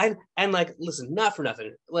 And like, listen, not for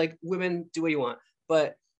nothing, like women, do what you want,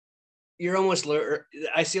 but you're almost,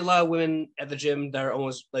 I see a lot of women at the gym that are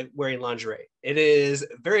almost like wearing lingerie. It is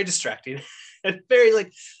very distracting and very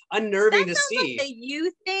like unnerving to see. Like a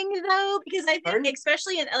you thing though, because I think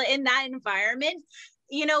especially in that environment,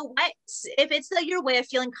 what if it's like your way of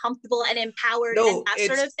feeling comfortable and empowered and that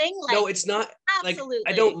sort of thing? Like, no, it's not. Absolutely,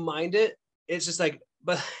 like, I don't mind it. It's just like,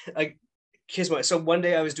 but like, so one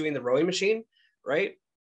day I was doing the rowing machine, right?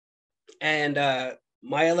 And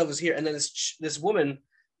Maya was here, and then this woman,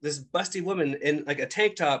 this busty woman in like a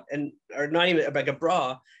tank top or not even like a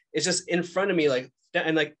bra, is just in front of me, like,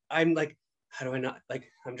 and like I'm like, how do I not,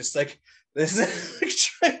 like, I'm just like this, like,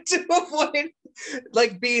 trying to avoid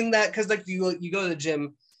like being that, because like you go to the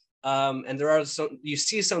gym, and there are you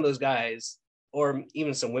see some of those guys or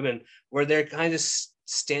even some women where they're kind of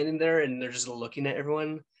standing there and they're just looking at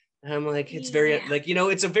everyone, and I'm like, it's very like,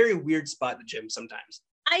 it's a very weird spot, the gym sometimes.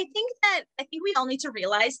 I think we all need to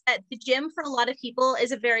realize that the gym for a lot of people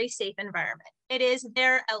is a very safe environment. It is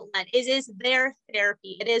their outlet. It is their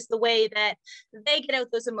therapy. It is the way that they get out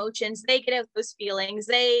those emotions, they get out those feelings,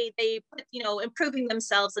 they put, improving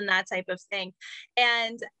themselves and that type of thing.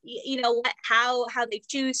 And how they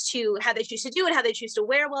choose to do it, how they choose to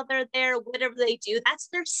wear while they're there, whatever they do, that's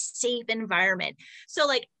their safe environment. So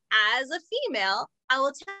like as a female, I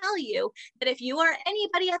will tell you that if you are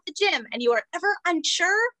anybody at the gym and you are ever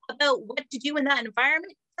unsure about what to do in that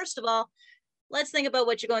environment, first of all, let's think about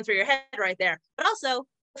what you're going through your head right there. But also,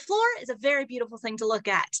 the floor is a very beautiful thing to look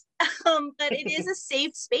at. But it is a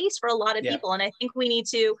safe space for a lot of people. And I think we need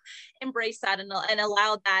to embrace that and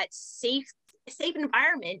allow that safe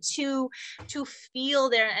environment to feel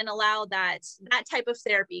there and allow that type of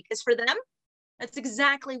therapy. Because for them, that's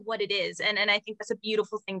exactly what it is. And I think that's a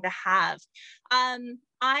beautiful thing to have.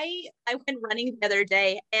 I went running the other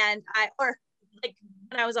day and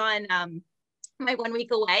when I was on my 1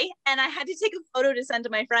 week away, and I had to take a photo to send to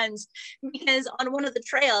my friends because on one of the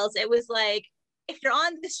trails, it was like, if you're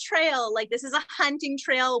on this trail, like this is a hunting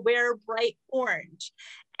trail, wear bright orange.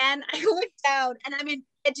 And I looked down and I'm in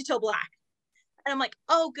head to toe black. And I'm like,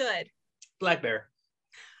 oh, good. Black bear.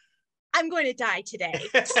 I'm going to die today.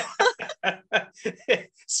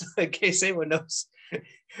 So in case anyone knows,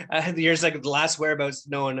 here's like the last whereabouts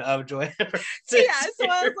known of Joanne. Yeah, so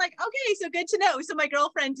I was like, okay, so good to know. So my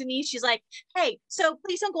girlfriend Denise, she's like, hey, so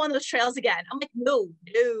please don't go on those trails again. I'm like,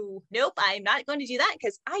 nope, I'm not going to do that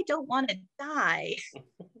because I don't want to die.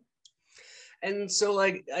 And so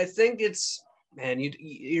like, I think it's, man,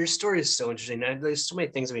 your story is so interesting. There's so many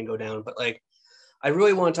things that we can go down, but like, I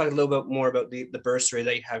really want to talk a little bit more about the bursary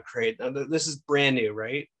that you have created. Now, this is brand new,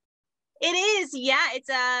 right? It is, yeah. It's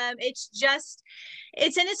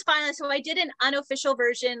in its final. So I did an unofficial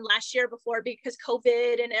version last year before because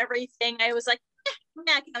COVID and everything. I was like,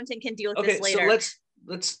 my accountant can deal with this later. So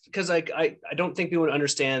let's because like I don't think people would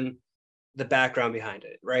understand the background behind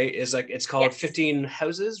it, right? Is like it's called 15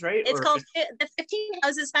 Houses, right? It's called the 15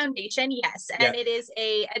 Houses Foundation, yes, and it is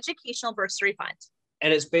a educational bursary fund.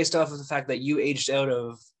 And it's based off of the fact that you aged out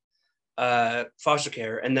of foster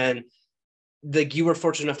care, and then like you were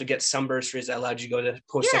fortunate enough to get some bursaries that allowed you to go to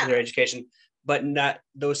post-secondary education, but not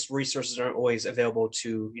those resources aren't always available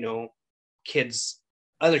to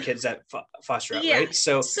other kids that foster out, right?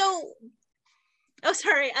 So oh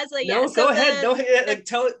sorry, I was like, no, go ahead. Like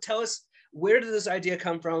tell us, where did this idea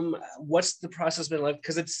come from? What's the process been like?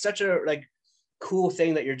 Because it's such a like cool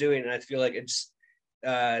thing that you're doing, and I feel like it's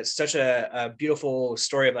such a beautiful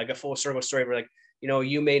story of like a full circle story where like,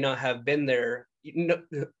 you may not have been there,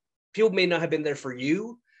 people may not have been there for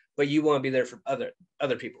you, but you want to be there for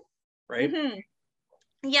other people, right? Mm-hmm.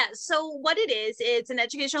 Yeah, so what it is, it's an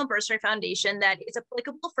educational bursary foundation that is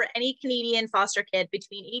applicable for any Canadian foster kid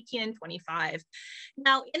between 18 and 25.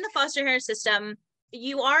 Now, in the foster care system,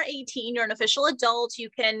 you are 18, you're an official adult, you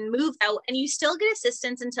can move out, and you still get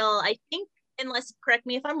assistance until, I think, unless, correct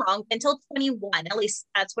me if I'm wrong, until 21. At least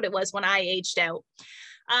that's what it was when I aged out.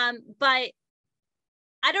 But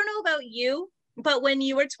I don't know about you, but when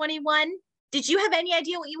you were 21, did you have any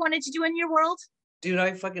idea what you wanted to do in your world? Dude,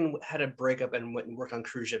 I fucking had a breakup and went and worked on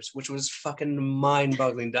cruise ships, which was fucking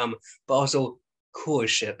mind-boggling dumb, but also cool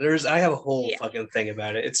as shit. I have a whole fucking thing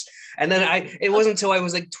about it. It wasn't until I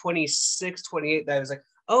was like 26, 28 that I was like,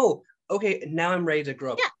 oh, okay, now I'm ready to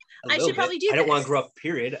grow up. Yeah. I should probably do this. I don't want to grow up,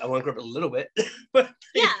 period. I want to grow up a little bit. But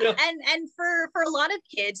and for a lot of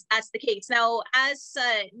kids, that's the case. Now, as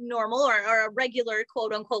a normal or a regular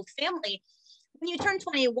quote unquote family, when you turn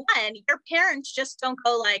 21, your parents just don't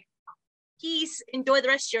go like, peace, enjoy the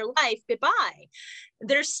rest of your life, goodbye.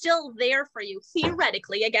 They're still there for you,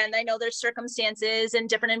 theoretically. Again, I know there's circumstances and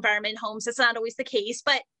different environment homes. It's not always the case,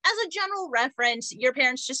 but as a general reference, your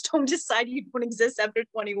parents just don't decide you don't exist after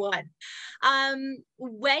 21.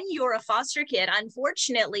 When you're a foster kid,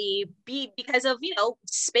 unfortunately, because of,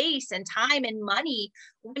 space and time and money,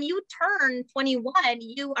 when you turn 21,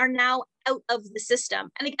 you are now out of the system.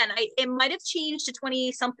 And again, it might have changed to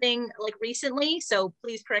 20 something like recently. So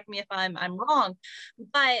please correct me if I'm wrong,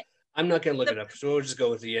 but I'm not going to look it up. So we'll just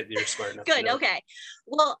go with you're smart enough. Good. Okay.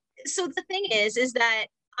 Well, so the thing is that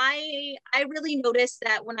I really noticed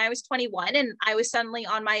that when I was 21 and I was suddenly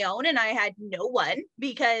on my own and I had no one,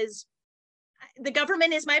 because the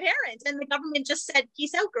government is my parents and the government just said,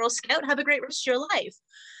 peace out, Girl Scout, have a great rest of your life.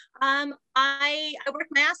 I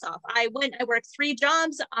worked my ass off. I worked 3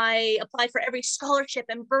 jobs. I applied for every scholarship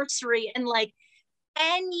and bursary and like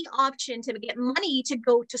any option to get money to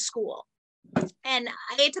go to school. And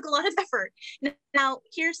it took a lot of effort. Now,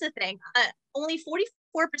 here's the thing. Only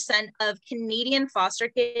of Canadian foster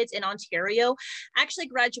kids in Ontario actually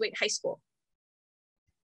graduate high school.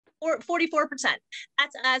 Or 44%.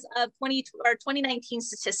 That's as of 2019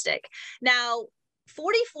 statistic. Now,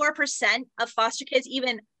 44% of foster kids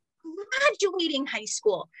even graduating high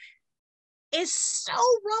school is so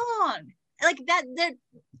wrong. Like that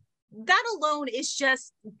alone is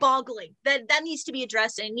just boggling. That needs to be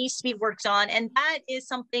addressed and it needs to be worked on. And that is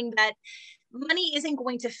something that money isn't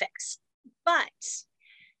going to fix. But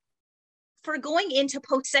for going into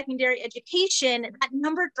post-secondary education, that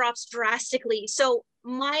number drops drastically. So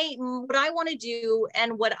what I want to do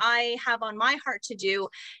and what I have on my heart to do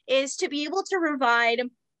is to be able to provide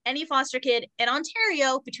any foster kid in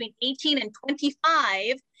Ontario between 18 and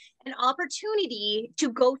 25 an opportunity to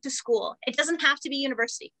go to school. It doesn't have to be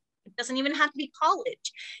university. It doesn't even have to be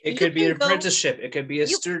college. It could be an apprenticeship. It could be a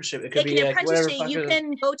stewardship. It could be an like apprenticeship. Whatever. You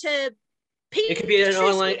can go to it could be an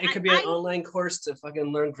online. It could be an online course to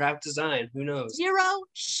fucking learn graphic design. Who knows? Zero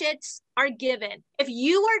shits are given. If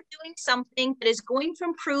you are doing something that is going to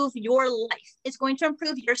improve your life, it's going to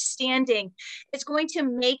improve your standing, it's going to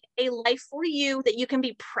make a life for you that you can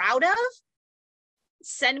be proud of,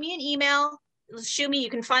 send me an email. Shoot me. You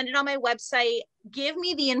can find it on my website. Give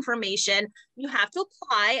me the information. You have to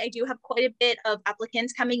apply. I do have quite a bit of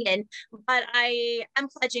applicants coming in, but I am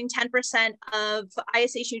pledging 10% of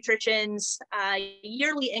ISH Nutrition's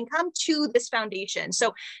yearly income to this foundation.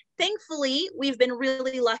 So thankfully, we've been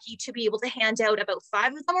really lucky to be able to hand out about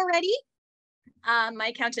 5 of them already.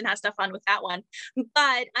 My accountant has to have fun with that one,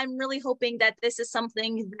 but I'm really hoping that this is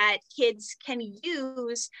something that kids can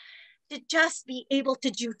use to just be able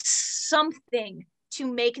to do something to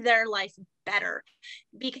make their life better,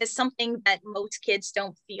 because something that most kids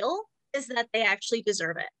don't feel is that they actually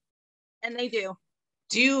deserve it, and they do.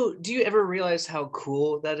 Do you ever realize how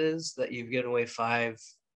cool that is that you've given away 5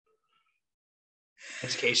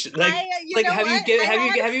 education? Like,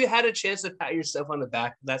 have you had a chance to pat yourself on the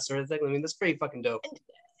back, that sort of thing? I mean, that's pretty fucking dope.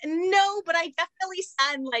 No, but I definitely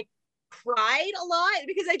sat and like cried a lot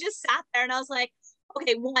because I just sat there and I was like,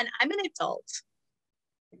 okay, one, I'm an adult.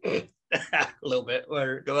 A little bit.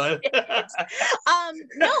 Go on.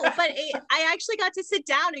 No, but I actually got to sit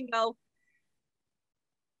down and go,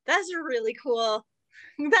 that's really cool.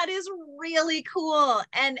 That is really cool.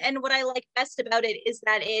 And what I like best about it is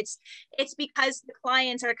that it's because the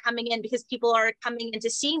clients are coming in, because people are coming in to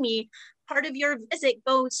see me. Part of your visit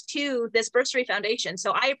goes to this bursary foundation.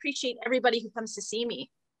 So I appreciate everybody who comes to see me.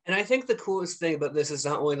 And I think the coolest thing about this is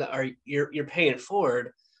not only that you're paying it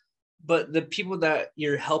forward, but the people that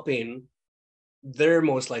you're helping, they're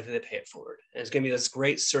most likely to pay it forward. And it's going to be this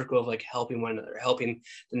great circle of like helping one another, helping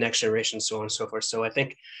the next generation, so on and so forth. So I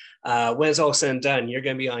think when it's all said and done, you're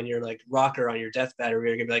going to be on your like rocker on your deathbed, or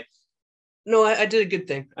you're going to be like, no, I did a good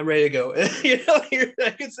thing. I'm ready to go. You know, you're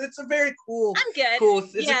like, it's a very cool, I'm good. Cool.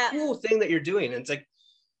 It's a cool thing that you're doing. And it's like,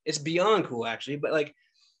 it's beyond cool actually, but like,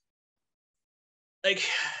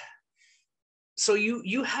 so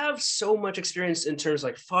you have so much experience in terms of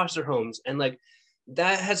like foster homes, and like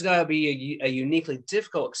that has got to be a uniquely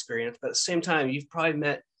difficult experience, but at the same time you've probably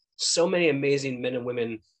met so many amazing men and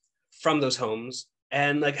women from those homes.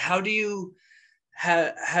 And like, how do you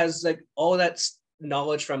has like all that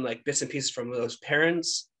knowledge from like bits and pieces from those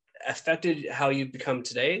parents affected how you become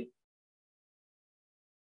today?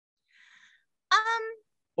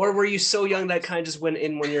 Or were you so young that kind of just went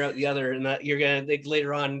in when you're out the other, and that you're gonna like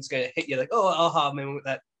later on it's gonna hit you like, oh, aha, man,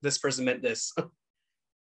 that this person meant this?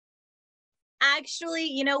 Actually,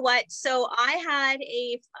 you know what? So I had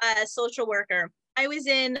a social worker. I was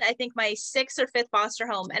in, I think, my 6th or 5th foster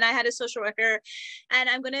home, and I had a social worker, and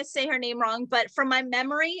I'm going to say her name wrong, but from my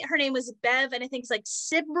memory, her name was Bev, and I think it's like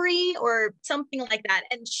Sibri or something like that.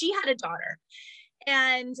 And she had a daughter,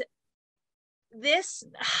 and this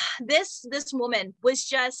woman was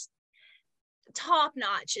just top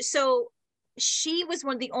notch. So she was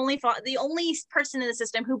one of the only person in the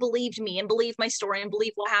system who believed me and believed my story and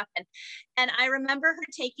believed what happened. And I remember her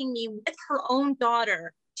taking me with her own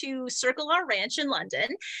daughter to Circle R Ranch in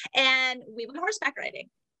London, and we went horseback riding.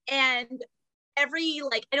 And every,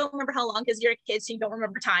 like, I don't remember how long, because you're a kid, so you don't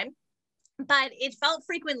remember time, but it felt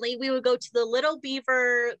frequently we would go to the Little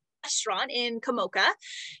Beaver restaurant in Komoka,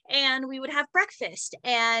 and we would have breakfast.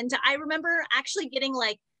 And I remember actually getting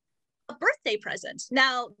like a birthday present.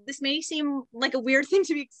 Now, this may seem like a weird thing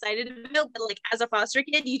to be excited about, but like as a foster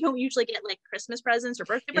kid, you don't usually get like Christmas presents or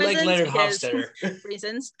birthday presents, like because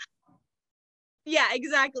reasons. Yeah,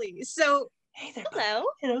 exactly. So hey there, hello.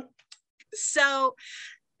 Hello. So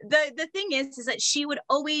the thing is that she would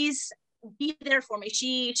always be there for me.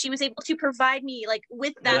 She was able to provide me like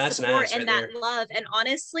with Well, that that's support nice and right that there. love. And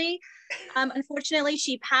honestly, unfortunately,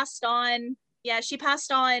 she passed on. Yeah, she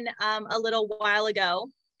passed on a little while ago,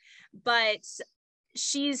 but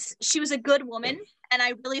she was a good woman, and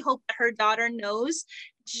I really hope that her daughter knows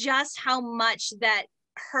just how much that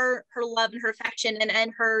her love and her affection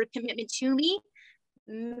and her commitment to me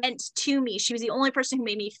meant to me. She was the only person who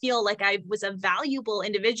made me feel like I was a valuable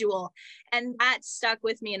individual, and that stuck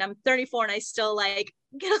with me. And I'm 34 and I still like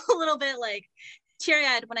get a little bit like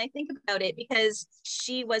teary-eyed when I think about it, because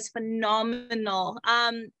she was phenomenal.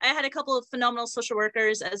 I had a couple of phenomenal social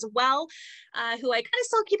workers as well, who I kind of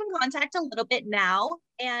still keep in contact a little bit now,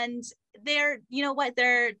 and they're, you know what,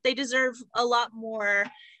 they deserve a lot more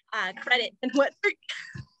credit than what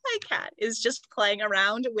my cat is just playing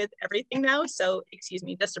around with everything now. So excuse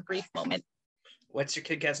me, just a brief moment. What's your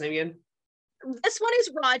kid cat's name again? This one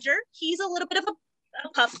is Roger. He's a little bit of a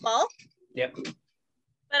puffball. Yep.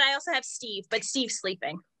 But I also have Steve, but Steve's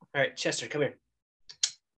sleeping. All right, Chester, come here.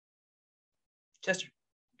 Chester,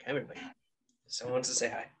 come here, buddy. Someone wants to say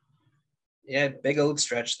hi. Yeah, big old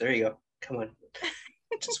stretch. There you go. Come on.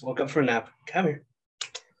 Just woke up for a nap. Come here.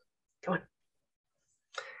 Come on.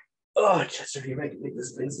 Oh, Chester, you might make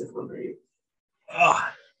this thing difficult for you. Oh.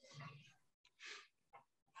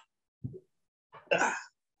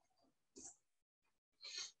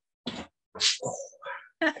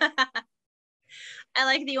 I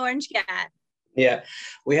like the orange cat. Yeah,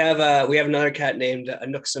 we have another cat named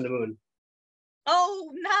Nooks on the Moon.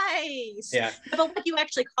 Oh, nice. Yeah. But what do you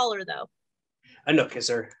actually call her though? Anook is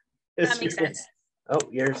her. That makes sense. Oh,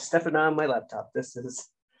 you're stepping on my laptop.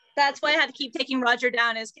 That's why I had to keep taking Roger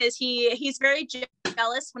down, is because he's very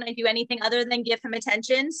jealous when I do anything other than give him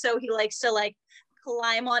attention. So he likes to like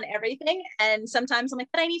climb on everything. And sometimes I'm like,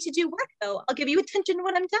 but I need to do work though. I'll give you attention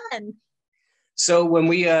when I'm done. So when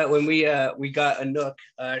we got Anook,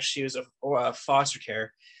 she was a foster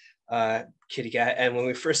care kitty cat, and when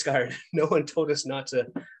we first got her, no one told us not to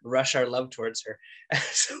rush our love towards her.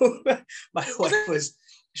 So my wife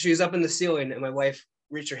she was up in the ceiling, and my wife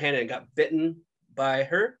reached her hand and got bitten by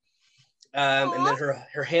her, and then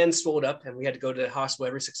her hand swelled up, and we had to go to the hospital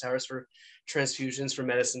every 6 hours for transfusions, for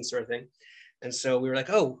medicine, sort of thing. And so we were like,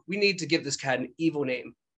 oh, we need to give this cat an evil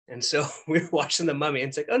name. And so we were watching The Mummy, and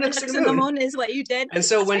it's like, oh, Nooks on the Moon is what you did. And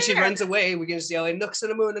so when she runs away, we can just yell, Nooks on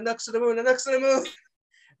the Moon, and Nooks on the Moon, and Nooks on the Moon.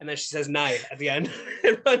 And then she says night at the end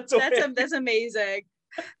and runs away. That's amazing.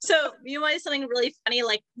 So you know what, something really funny,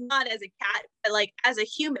 like not as a cat, but like as a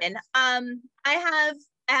human. I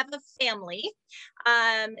have a family.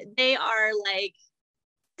 They are like,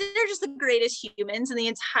 they're just the greatest humans in the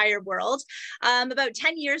entire world. About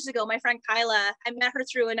 10 years ago, my friend Kyla, I met her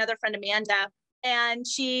through another friend, Amanda, and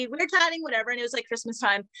we were chatting, whatever, and it was like Christmas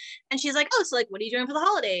time. And she's like, oh, so like, what are you doing for the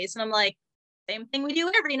holidays? And I'm like, same thing we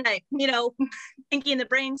do every night, you know, Pinky in the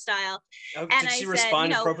Brain style. Oh, and did she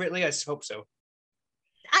respond appropriately? I hope so.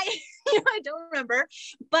 I don't remember,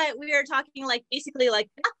 but we were talking like basically like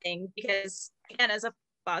nothing, because again, as a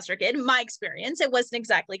foster kid, my experience, it wasn't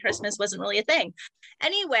exactly Christmas, wasn't really a thing.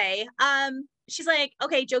 Anyway, she's like,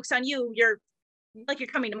 okay, joke's on you. You're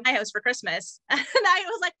coming to my house for Christmas. And I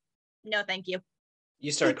was like, no, thank you.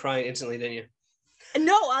 You started crying instantly, didn't you?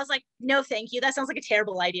 No, I was like, no, thank you. That sounds like a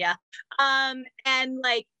terrible idea. And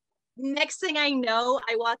like, next thing I know,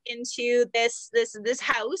 I walk into this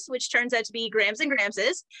house, which turns out to be Grams and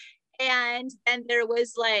Grams's. And then there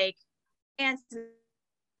was like, oh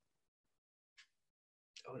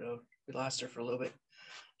no, we lost her for a little bit.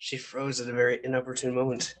 She froze at a very inopportune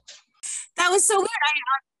moment. That was so weird.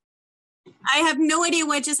 I have no idea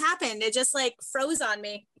what just happened. It just like froze on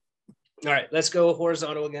me. All right, let's go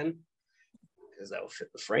horizontal again, because that will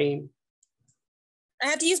fit the frame. I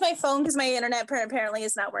have to use my phone because my internet apparently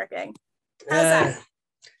is not working. How's that?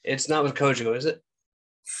 It's not with Kojigo, is it?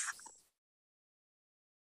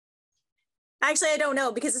 Actually, I don't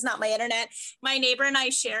know, because it's not my internet. My neighbor and I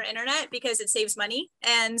share internet because it saves money.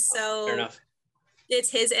 And so fair enough.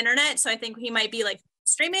 It's his internet. So I think he might be like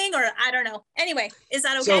streaming, or I don't know. Anyway, is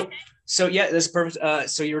that okay? So yeah, that's perfect.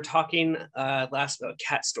 So you were talking last about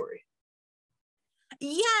Cat Story.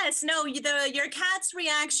 Yes, no, your cat's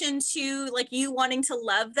reaction to like you wanting to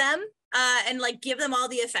love them and like give them all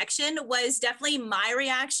the affection was definitely my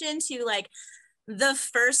reaction to like the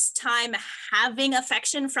first time having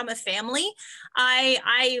affection from a family.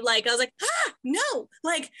 I was like, no,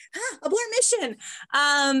 like abort mission.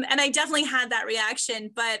 And I definitely had that reaction,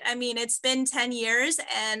 but I mean, it's been 10 years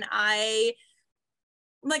and I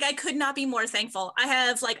could not be more thankful.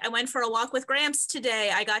 I went for a walk with Gramps today.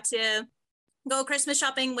 I got to go Christmas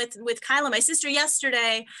shopping with Kyla, my sister,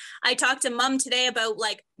 yesterday. I talked to mom today about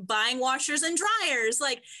like buying washers and dryers.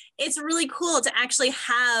 Like, it's really cool to actually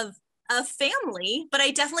have a family, but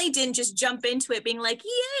I definitely didn't just jump into it being like,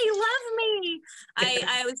 yay, love me.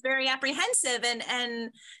 I was very apprehensive,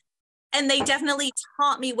 and they definitely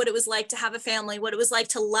taught me what it was like to have a family, what it was like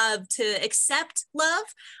to love, to accept love.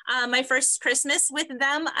 My first Christmas with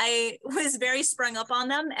them, I was very sprung up on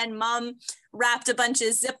them, and mom wrapped a bunch of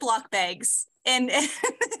Ziploc bags and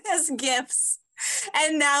as gifts.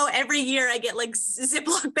 And now every year I get like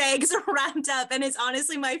Ziploc bags wrapped up, and it's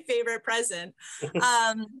honestly my favorite present.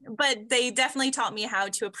 But they definitely taught me how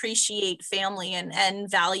to appreciate family and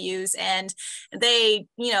values, and they,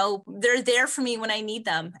 you know, they're there for me when I need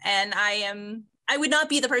them. And I would not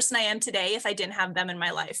be the person I am today if I didn't have them in my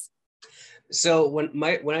life. So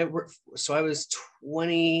I was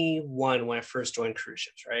 21 when I first joined cruise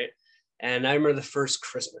ships, right? And I remember the first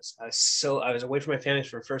Christmas. I was away from my family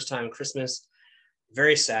for the first time Christmas.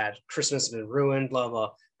 Very sad. Christmas has been ruined, blah,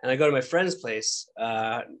 blah. And I go to my friend's place.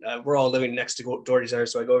 We're all living next to door to each other.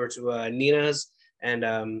 So I go over to Nina's and,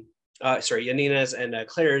 Nina's and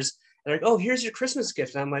Claire's. And they're like, oh, here's your Christmas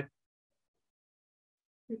gift. And I'm like,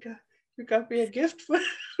 you got me a gift?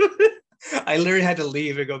 I literally had to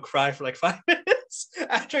leave and go cry for like 5 minutes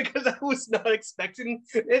after, because I was not expecting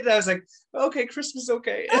it. I was like, okay, Christmas,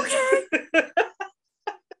 okay. Okay.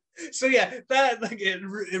 So yeah, that like it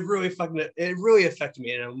really affected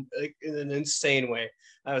me in an insane way.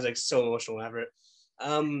 I was like so emotional after it.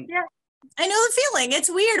 Yeah, I know the feeling. It's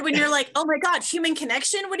weird when you're like, oh my God, human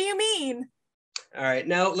connection. What do you mean? All right,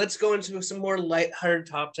 now let's go into some more lighthearted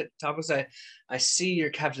topics. I see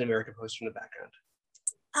your Captain America poster in the background.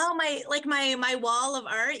 Oh, my wall of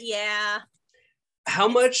art. Yeah. How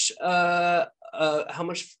much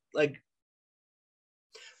like,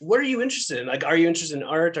 what are you interested in? Like, are you interested in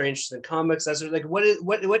art? Are you interested in comics? That's like, what do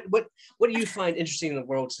you find interesting in the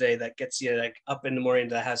world today that gets you like up in the morning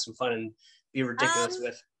to have some fun and be ridiculous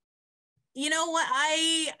with? You know what?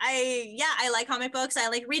 I like comic books. I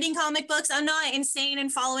like reading comic books. I'm not insane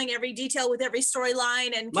and following every detail with every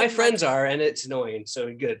storyline. And my friends are, and it's annoying.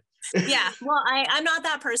 So good. Yeah, well, I'm not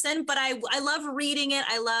that person, but I love reading it.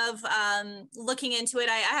 I love looking into it.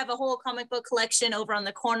 I have a whole comic book collection over on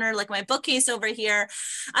the corner, like my bookcase over here.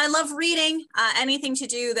 I love reading, anything to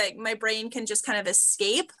do that my brain can just kind of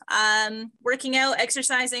escape. Working out,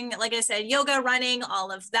 exercising, like I said, yoga, running,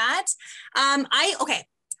 all of that.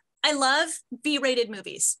 I love B-rated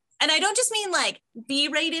movies. And I don't just mean like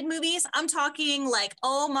B-rated movies. I'm talking like,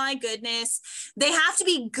 oh my goodness, they have to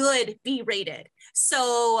be good B-rated.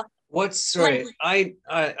 So I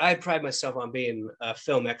pride myself on being a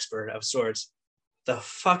film expert of sorts. The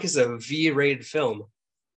fuck is a V-rated film?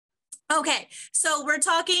 Okay, so we're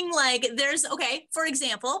talking like for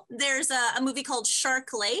example, there's a movie called Shark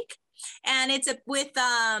Lake, and it's with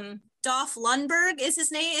Dolph Lundgren is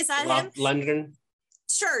his name. Is that him? Lundgren?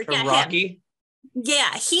 Sure, from Rocky. Him.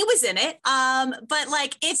 Yeah, he was in it. But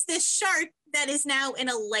like it's this shark that is now in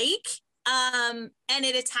a lake, and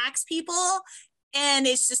it attacks people, and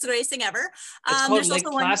it's just the greatest thing ever. It's called Lake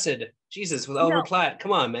Placid. Jesus, with Oliver Platt.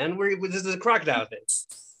 Come on, man. This is a crocodile thing.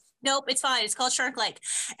 Nope, it's fine. It's called Shark Lake.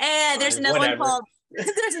 And there's another one called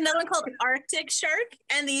Arctic Shark,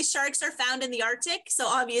 and these sharks are found in the Arctic, so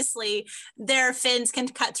obviously their fins can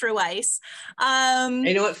cut through ice. And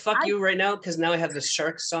you know what? Fuck you right now, because now I have the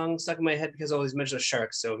shark song stuck in my head because I always mention the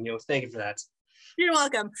sharks. So thank you for that. You're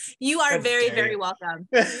welcome. You are very, very welcome.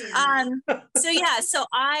 So yeah, so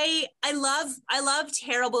I love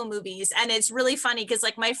terrible movies, and it's really funny because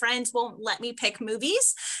like my friends won't let me pick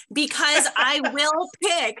movies because I will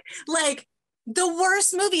pick like the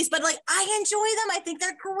worst movies, but like I enjoy them. I think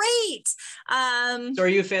they're great. So are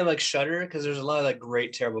you a fan of like Shudder? Because there's a lot of like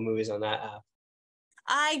great terrible movies on that app.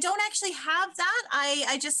 I don't actually have that.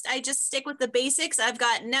 I just stick with the basics. I've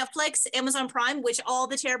got Netflix, Amazon Prime, which all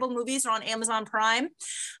the terrible movies are on Amazon Prime,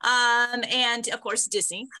 and of course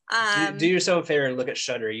Disney. Do yourself a favor and look at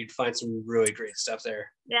Shudder. You'd find some really great stuff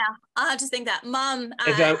there. Yeah, I'll have to think that. Mom,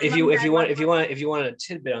 if you want a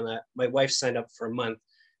tidbit on that, my wife signed up for a month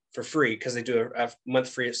for free because they do a month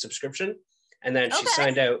free subscription, and then she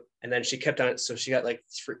signed out, and then she kept on. So she got like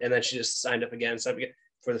and then she just signed up again.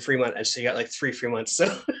 For the free month, and she got like 3 free months. So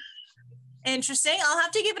interesting. I'll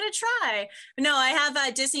have to give it a try. No, I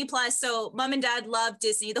have Disney Plus. So mom and dad love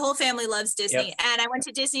Disney. The whole family loves Disney. Yep. And I went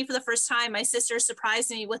to Disney for the first time. My sister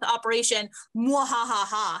surprised me with Operation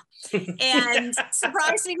Mwahaha and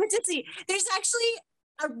surprised me with Disney. There's actually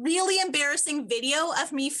a really embarrassing video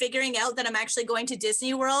of me figuring out that I'm actually going to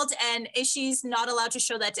Disney World, and she's not allowed to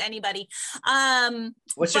show that to anybody.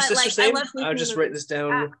 What's your sister's name? I'll just write this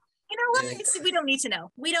down. You know what? Yeah. We don't need to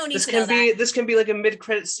know. We don't need to know that. that. This can be like a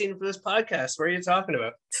mid-credit scene for this podcast. What are you talking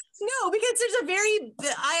about? No, because there's a very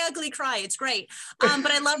I ugly cry. It's great.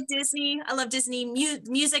 But I love Disney. I love Disney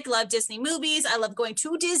music. Love Disney movies. I love going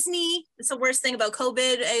to Disney. It's the worst thing about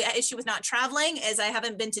COVID issue with not traveling is I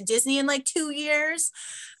haven't been to Disney in like 2 years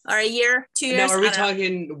or a year, 2 years. Now, are we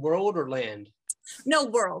talking world or land? No,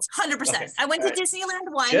 world, 100%. Okay. I went to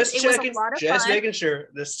Disneyland once. It was a lot of fun. Just making sure.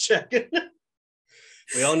 Just checking.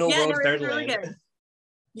 We all know world's better than really land. Good.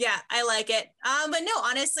 Yeah, I like it. But no,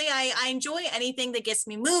 honestly, I enjoy anything that gets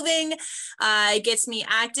me moving, gets me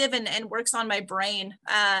active and works on my brain,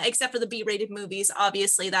 except for the B-rated movies.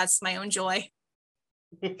 Obviously, that's my own joy.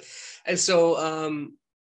 And so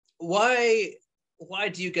why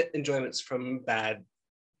do you get enjoyments from bad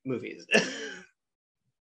movies?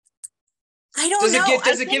 I don't know.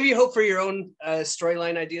 Does it give you hope for your own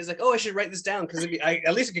storyline ideas? Like, oh, I should write this down because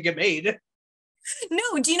at least it could get made.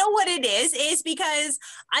 No, do you know what it is? Is because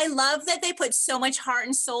I love that they put so much heart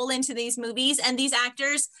and soul into these movies, and these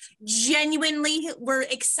actors genuinely were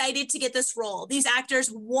excited to get this role. These actors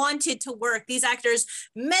wanted to work. These actors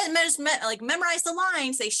memorized the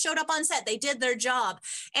lines. They showed up on set. They did their job.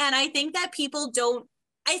 And I think that people don't,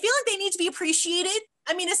 I feel like they need to be appreciated.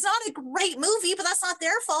 I mean, it's not a great movie, but that's not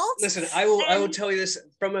their fault. Listen, I will tell you this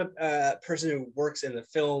from a person who works in the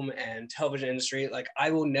film and television industry. Like, I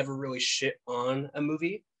will never really shit on a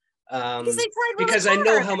movie because I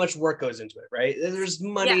know how much work goes into it, right? There's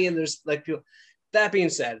money and there's like people. That being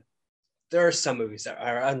said, there are some movies that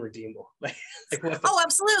are unredeemable.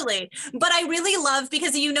 Absolutely. But I really love,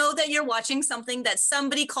 because you know that you're watching something that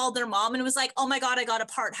somebody called their mom and was like, oh my God, I got a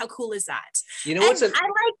part. How cool is that? You know what's I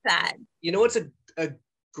like that. You know what's a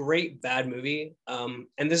great bad movie? And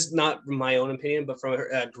this is not my own opinion, but from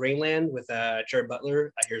Greenland with Gerard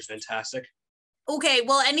Butler, I hear is fantastic. Okay,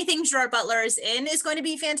 well, anything Gerard Butler is in is going to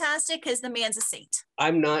be fantastic because the man's a saint.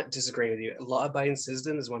 I'm not disagreeing with you. Law Abiding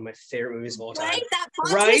Citizen is one of my favorite movies of all time. Right? That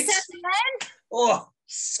right? Oh,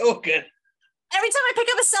 so good. Every time I pick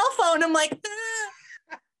up a cell phone, I'm like,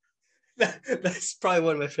 that's probably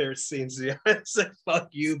one of my favorite scenes. Yeah, it's like, fuck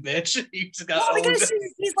you, bitch. You just got because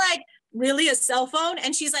he's like, really, a cell phone?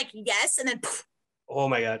 And she's like, yes. And then poof. Oh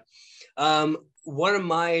my God. One of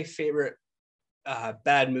my favorite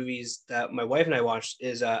bad movies that my wife and I watched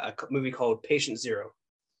is a movie called Patient Zero.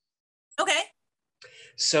 Okay.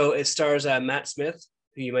 So it stars Matt Smith,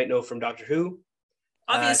 who you might know from Doctor Who.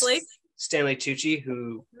 Obviously. Stanley Tucci,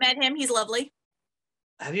 who... Met him. He's lovely.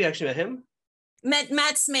 Have you actually met him? Met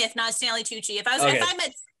Matt Smith, not Stanley Tucci. If I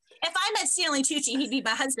met Stanley Tucci, he'd be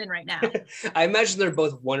my husband right now. I imagine they're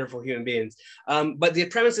both wonderful human beings. But the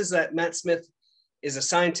premise is that Matt Smith is a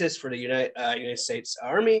scientist for the United States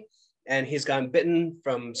Army, and he's gotten bitten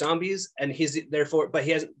from zombies, and but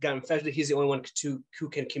he hasn't gotten infected. He's the only one who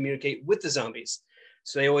can communicate with the zombies.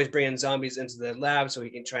 So they always bring in zombies into the lab so he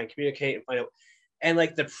can try and communicate and find out. And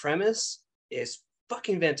like the premise is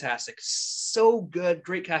fucking fantastic. So good,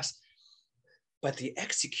 great cast. But the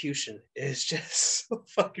execution is just so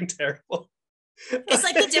fucking terrible. It's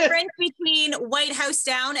like the difference between White House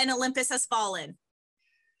Down and Olympus Has Fallen.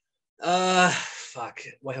 Fuck.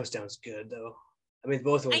 White House Down is good though. I mean,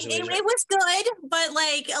 both of them. It was good, but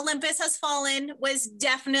like Olympus Has Fallen was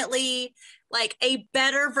definitely like a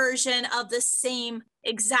better version of the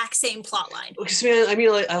exact same plot line. Because man, I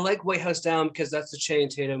mean, like, I like White House Down because that's the Channing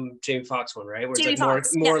Tatum, Jamie Foxx one, right? Where it's like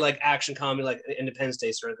more like action comedy, like Independence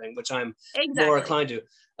Day sort of thing, which I'm more inclined to.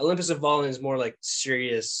 Olympus Has Fallen is more like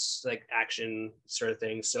serious, like action sort of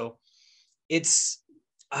thing. So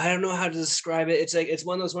I don't know how to describe it. It's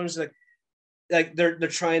one of those ones like they're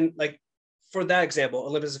trying, like, for that example,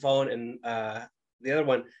 Olympus Has Fallen and the other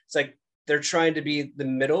one, it's like they're trying to be the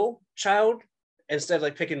middle child instead of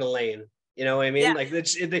like picking the lane. You know what I mean? Yeah. Like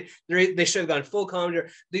they should have gone full comedy.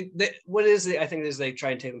 What is it? I think is they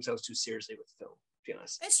try and take themselves too seriously with film. To be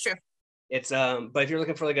honest, it's true. It's but if you're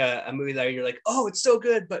looking for like a movie that you're like, oh, it's so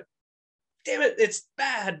good, but damn it, it's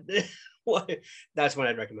bad. That's what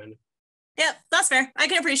I'd recommend. Yeah, that's fair. I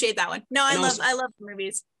can appreciate that one. No, I love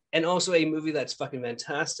movies. And also a movie that's fucking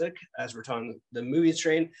fantastic, as we're talking the movie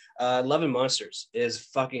train, Love and Monsters is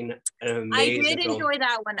fucking an amazing I did enjoy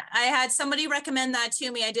that one. I had somebody recommend that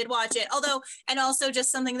to me. I did watch it. And also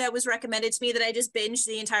just something that was recommended to me that I just binged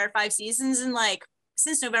the entire 5 seasons and like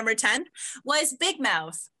since November 10th was Big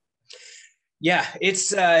Mouth. Yeah,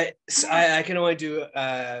 it's I can only do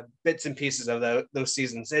bits and pieces of those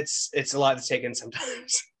seasons. It's a lot to take in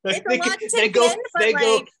sometimes. It's a they, lot to they take go in, but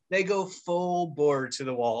like, they go full board to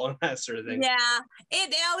the wall and that sort of thing. yeah,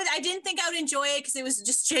 I didn't think I would enjoy it because it was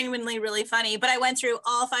just genuinely really funny. But I went through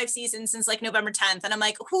all 5 seasons since like November 10th, and I'm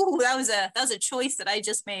like, ooh, that was a choice that I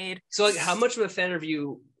just made. So like, how much of a fan are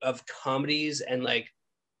you of comedies and like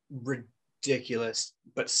ridiculous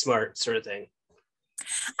but smart sort of thing?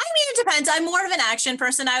 I mean, it depends. I'm more of an action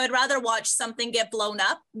person. I would rather watch something get blown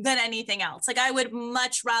up than anything else. Like I would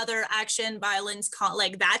much rather action, violence,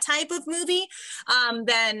 like that type of movie,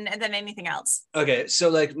 than anything else. Okay, so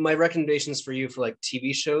like my recommendations for you for like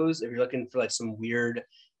TV shows, if you're looking for like some weird,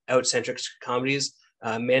 outcentric comedies,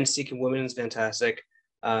 Man Seeking Woman is fantastic.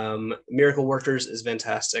 Miracle Workers is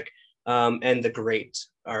fantastic. And The Great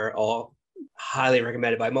are all highly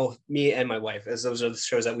recommended by both me and my wife, as those are the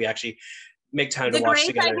shows that we actually make time to watch Great,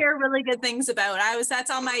 together. I hear really good things about.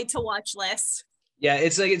 That's on my to watch list. Yeah,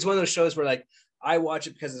 it's like it's one of those shows where like I watch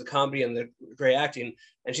it because of the comedy and the great acting,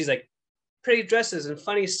 and she's like, pretty dresses and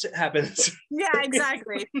funny happens. Yeah,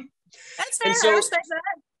 exactly. That's fair. So, I respect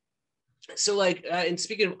that. So like, and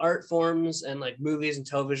speaking of art forms and like movies and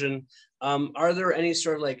television, are there any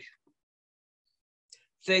sort of like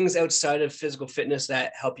things outside of physical fitness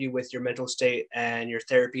that help you with your mental state and your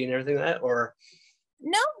therapy and everything like that, or?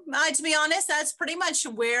 No, to be honest, that's pretty much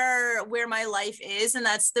where my life is, and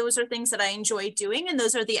those are things that I enjoy doing, and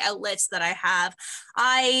those are the outlets that I have.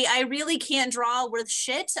 I really can't draw worth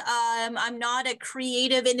shit. I'm not a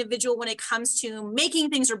creative individual when it comes to making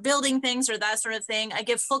things or building things or that sort of thing. I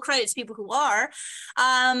give full credit to people who are.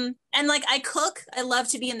 And like I cook, I love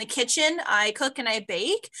to be in the kitchen. I cook and I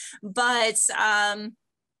bake, but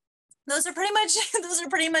those are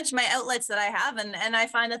pretty much my outlets that I have, and I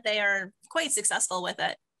find that they are quite successful with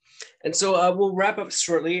it. And so we'll wrap up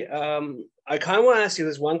shortly. I kind of want to ask you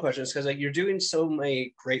this one question, because like you're doing so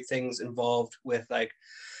many great things involved with like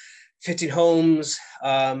 15 Homes,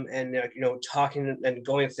 and you know, talking and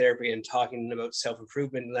going to therapy and talking about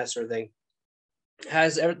self-improvement and that sort of thing.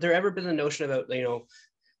 Has there ever been a notion about, you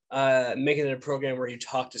know, making it a program where you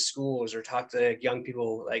talk to schools or talk to young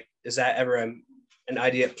people? Like, is that ever an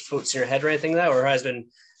idea that floats in your head or anything like that, or has been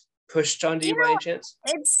pushed onto you by any chance?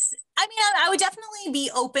 I would definitely be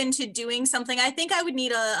open to doing something. I think I would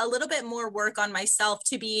need a little bit more work on myself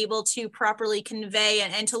to be able to properly convey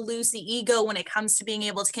and to lose the ego when it comes to being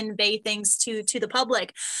able to convey things to the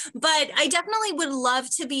public. But I definitely would love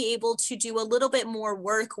to be able to do a little bit more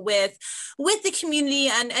work with the community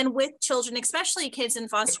and with children, especially kids in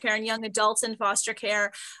foster care and young adults in foster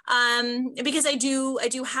care, because I do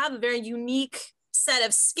have a very unique set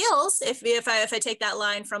of skills, if I take that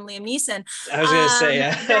line from Liam Neeson. I was gonna say,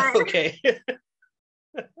 yeah. Okay.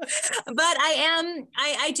 But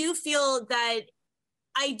I do feel that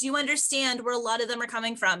I do understand where a lot of them are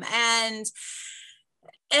coming from, and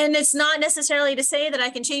it's not necessarily to say that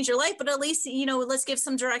I can change your life, but at least, you know, let's give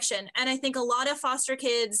some direction. And I think a lot of foster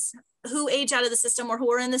kids who age out of the system or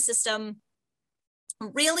who are in the system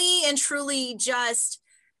really and truly just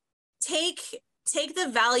take the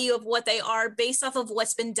value of what they are based off of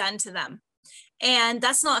what's been done to them. And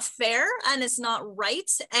that's not fair, and it's not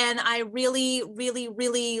right. And I really, really,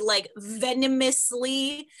 really like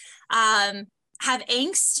venomously have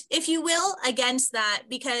angst, if you will, against that,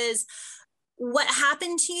 because what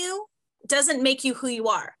happened to you doesn't make you who you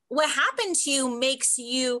are. What happened to you makes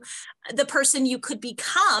you the person you could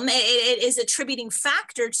become. It is a attributing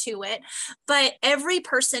factor to it. But every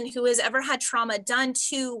person who has ever had trauma done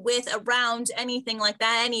to, with, around anything like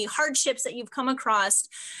that, any hardships that you've come across,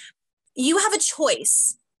 you have a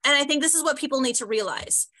choice. And I think this is what people need to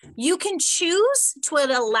realize. You can choose to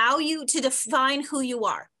allow you to define who you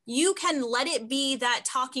are. You can let it be that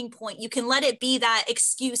talking point. You can let it be that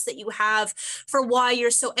excuse that you have for why you're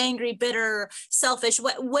so angry, bitter, selfish,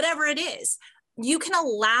 whatever it is. You can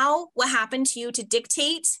allow what happened to you to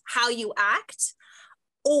dictate how you act,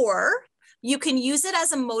 or you can use it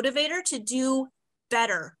as a motivator to do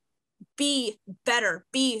better, be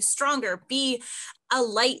stronger, be a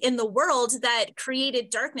light in the world that created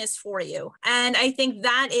darkness for you. And I think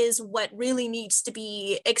that is what really needs to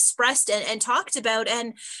be expressed and talked about,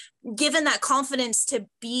 and given that confidence to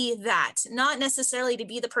be that, not necessarily to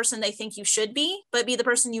be the person they think you should be, but be the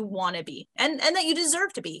person you want to be, and that you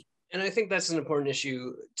deserve to be. And I think that's an important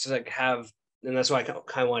issue to like have, and that's why I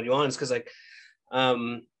kind of wanted you on, is because like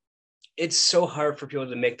it's so hard for people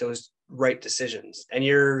to make those right decisions, and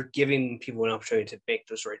you're giving people an opportunity to make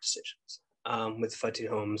those right decisions. With 15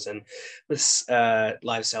 Homes and with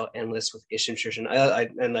Lifestyle Endless, with Ish Nutrition.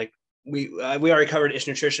 And like we already covered Ish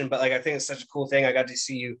Nutrition, but like I think it's such a cool thing. I got to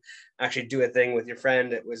see you actually do a thing with your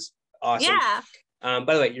friend. It was awesome. Yeah.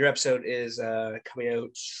 By the way, your episode is coming out,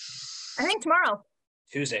 I think tomorrow.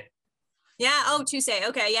 Tuesday. Yeah. Oh, Tuesday.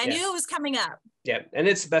 Okay. Yeah, I knew it was coming up. Yeah, and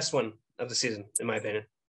it's the best one of the season, in my opinion.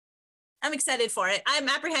 I'm excited for it. I'm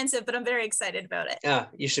apprehensive, but I'm very excited about it. Yeah,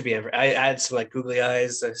 you should be. I had some like googly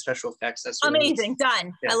eyes, special effects. That's amazing.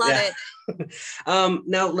 Done. Yeah, I love it.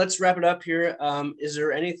 Now let's wrap it up here. Is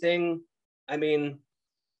there anything? I mean,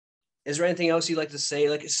 is there anything else you'd like to say?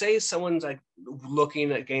 Like, say someone's like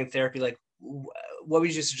looking at getting therapy. Like, what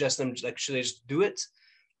would you suggest them? Like, should they just do it?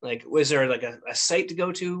 Like, was there like a site to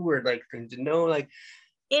go to where like to know? Like,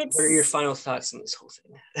 what are your final thoughts on this whole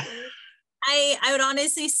thing? I would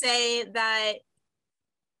honestly say that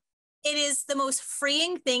it is the most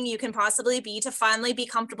freeing thing you can possibly be to finally be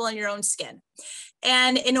comfortable in your own skin.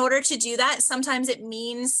 And in order to do that, sometimes it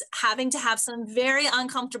means having to have some very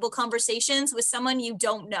uncomfortable conversations with someone you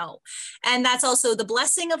don't know. And that's also the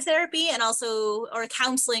blessing of therapy, and also, or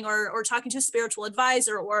counseling, or talking to a spiritual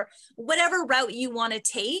advisor, or whatever route you want to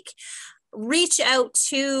take. Reach out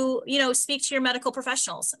to, speak to your medical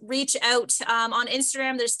professionals, reach out on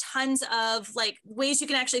Instagram. There's tons of like ways you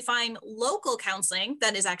can actually find local counseling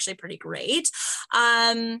that is actually pretty great.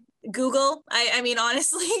 Google, I mean,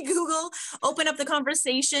 honestly, Google, open up the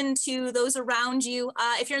conversation to those around you.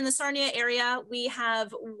 If you're in the Sarnia area, we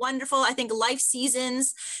have wonderful, I think Life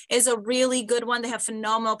Seasons is a really good one. They have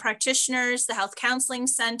phenomenal practitioners, the Health Counseling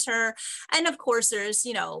Center. And of course, there's,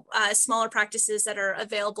 smaller practices that are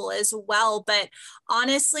available as well. But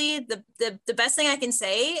honestly, the best thing I can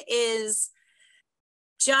say is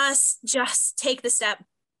just take the step.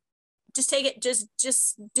 Just take it,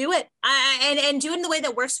 just do it. And do it in the way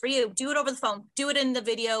that works for you. Do it over the phone, do it in the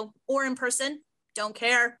video or in person. Don't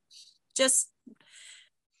care. Just.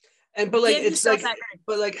 But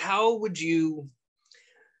like, how would you,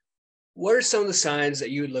 what are some of the signs that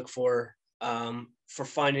you would look for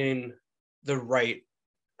finding the right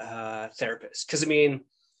therapist? Because I mean,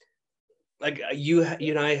 like you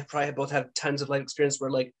and I probably both have tons of life experience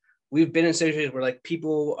where like we've been in situations where like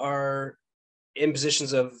people are in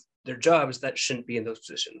positions of their jobs that shouldn't be in those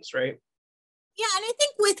positions, right? Yeah, and I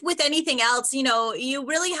think with anything else, you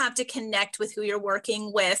really have to connect with who you're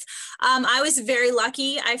working with. I was very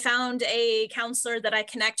lucky. I found a counselor that I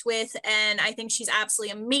connect with, and I think she's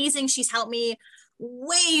absolutely amazing. She's helped me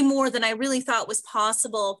way more than I really thought was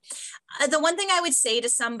possible. The one thing I would say to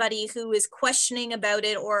somebody who is questioning about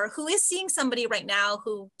it, or who is seeing somebody right now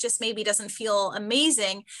who just maybe doesn't feel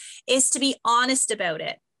amazing, is to be honest about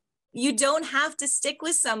it. You don't have to stick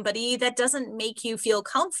with somebody that doesn't make you feel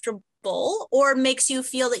comfortable or makes you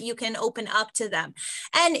feel that you can open up to them.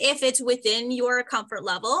 And if it's within your comfort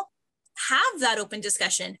level, have that open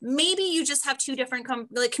discussion. Maybe you just have two different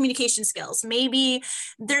communication skills. Maybe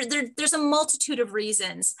there's a multitude of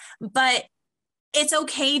reasons, but it's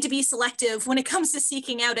okay to be selective when it comes to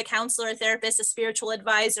seeking out a counselor, a therapist, a spiritual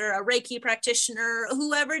advisor, a Reiki practitioner,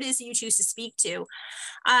 whoever it is that you choose to speak to.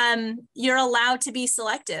 You're allowed to be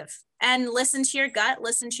selective and listen to your gut,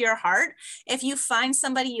 listen to your heart. If you find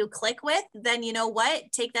somebody you click with, then you know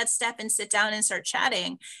what? Take that step and sit down and start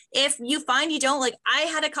chatting. If you find you don't, like I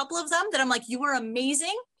had a couple of them that I'm like, you were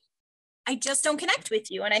amazing, I just don't connect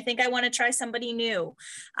with you, and I think I want to try somebody new.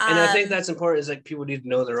 And I think that's important. Is like people need to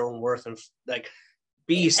know their own worth and like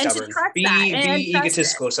be stubborn, be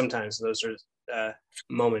egotistical sometimes. Those are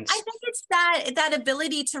moments. I think it's that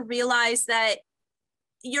ability to realize that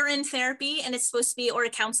you're in therapy and it's supposed to be, or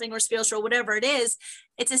counseling or spiritual, whatever it is,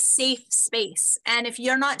 it's a safe space. And if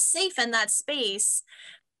you're not safe in that space,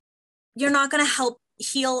 you're not going to help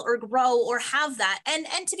heal or grow or have that, and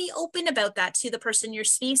to be open about that to the person you're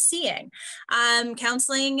seeing.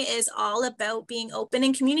 Counseling is all about being open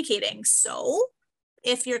and communicating. So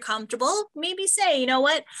if you're comfortable, maybe say, you know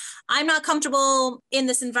what, I'm not comfortable in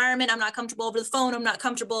this environment, I'm not comfortable over the phone, I'm not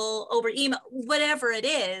comfortable over email, whatever it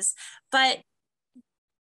is, but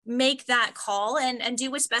make that call and do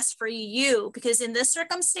what's best for you, because in this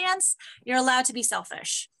circumstance, you're allowed to be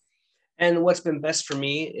selfish. And what's been best for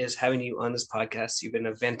me is having you on this podcast. You've been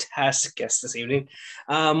a fantastic guest this evening.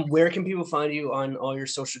 Where can people find you on all your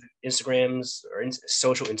social Instagrams or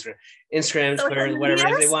Instagrams, Twitter, whatever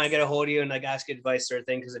it is, they want to get a hold of you and like ask advice sort of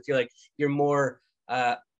thing? Because I feel like you're more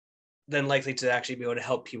than likely to actually be able to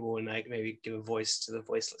help people and like maybe give a voice to the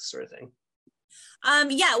voiceless sort of thing.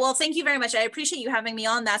 Yeah, well, thank you very much. I appreciate you having me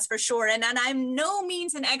on, that's for sure. And I'm no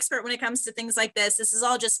means an expert when it comes to things like this. This is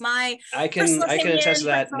all just my I can attest to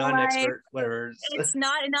that, not an expert, whatever. It's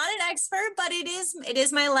not an expert, but it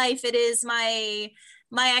is my life. It is my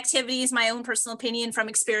activities, my own personal opinion from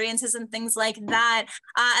experiences and things like that.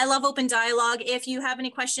 I love open dialogue. If you have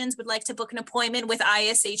any questions, would like to book an appointment with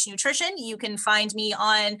ISH Nutrition, you can find me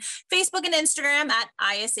on Facebook and Instagram at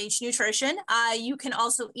ISH Nutrition. You can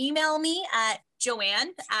also email me at Joanne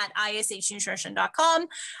at ishnutrition.com.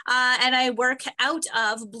 And I work out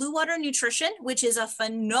of Blue Water Nutrition, which is a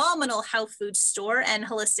phenomenal health food store and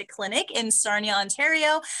holistic clinic in Sarnia,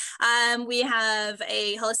 Ontario. We have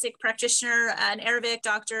a holistic practitioner, an Ayurvedic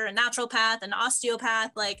doctor, a naturopath, an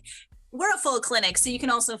osteopath. Like, we're a full clinic, so you can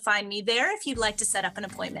also find me there if you'd like to set up an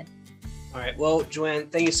appointment. All right. Well, Joanne,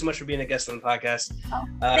 thank you so much for being a guest on the podcast.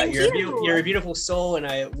 Thank you. You're a beautiful soul, and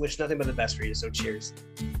I wish nothing but the best for you. So cheers.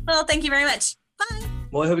 Well, thank you very much. Bye.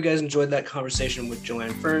 Well, I hope you guys enjoyed that conversation with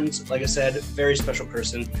Joanne Ferns. Like I said, very special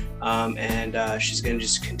person, and she's going to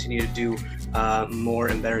just continue to do more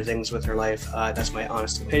and better things with her life. That's my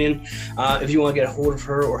honest opinion. If you want to get a hold of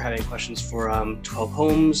her or have any questions for 12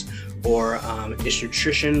 Homes or Ish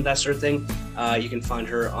Nutrition, that sort of thing, you can find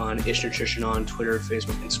her on Ish Nutrition on Twitter,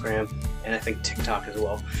 Facebook, Instagram, and I think TikTok as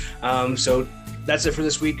well. So that's it for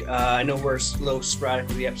this week. I know we're a little sporadic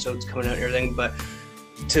with the episodes coming out and everything, but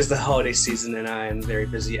 'tis the holiday season and I am very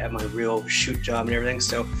busy at my real shoot job and everything.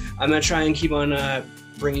 So I'm going to try and keep on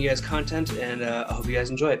bringing you guys content, and I hope you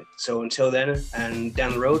guys enjoy it. So until then and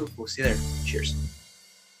down the road, we'll see you there. Cheers.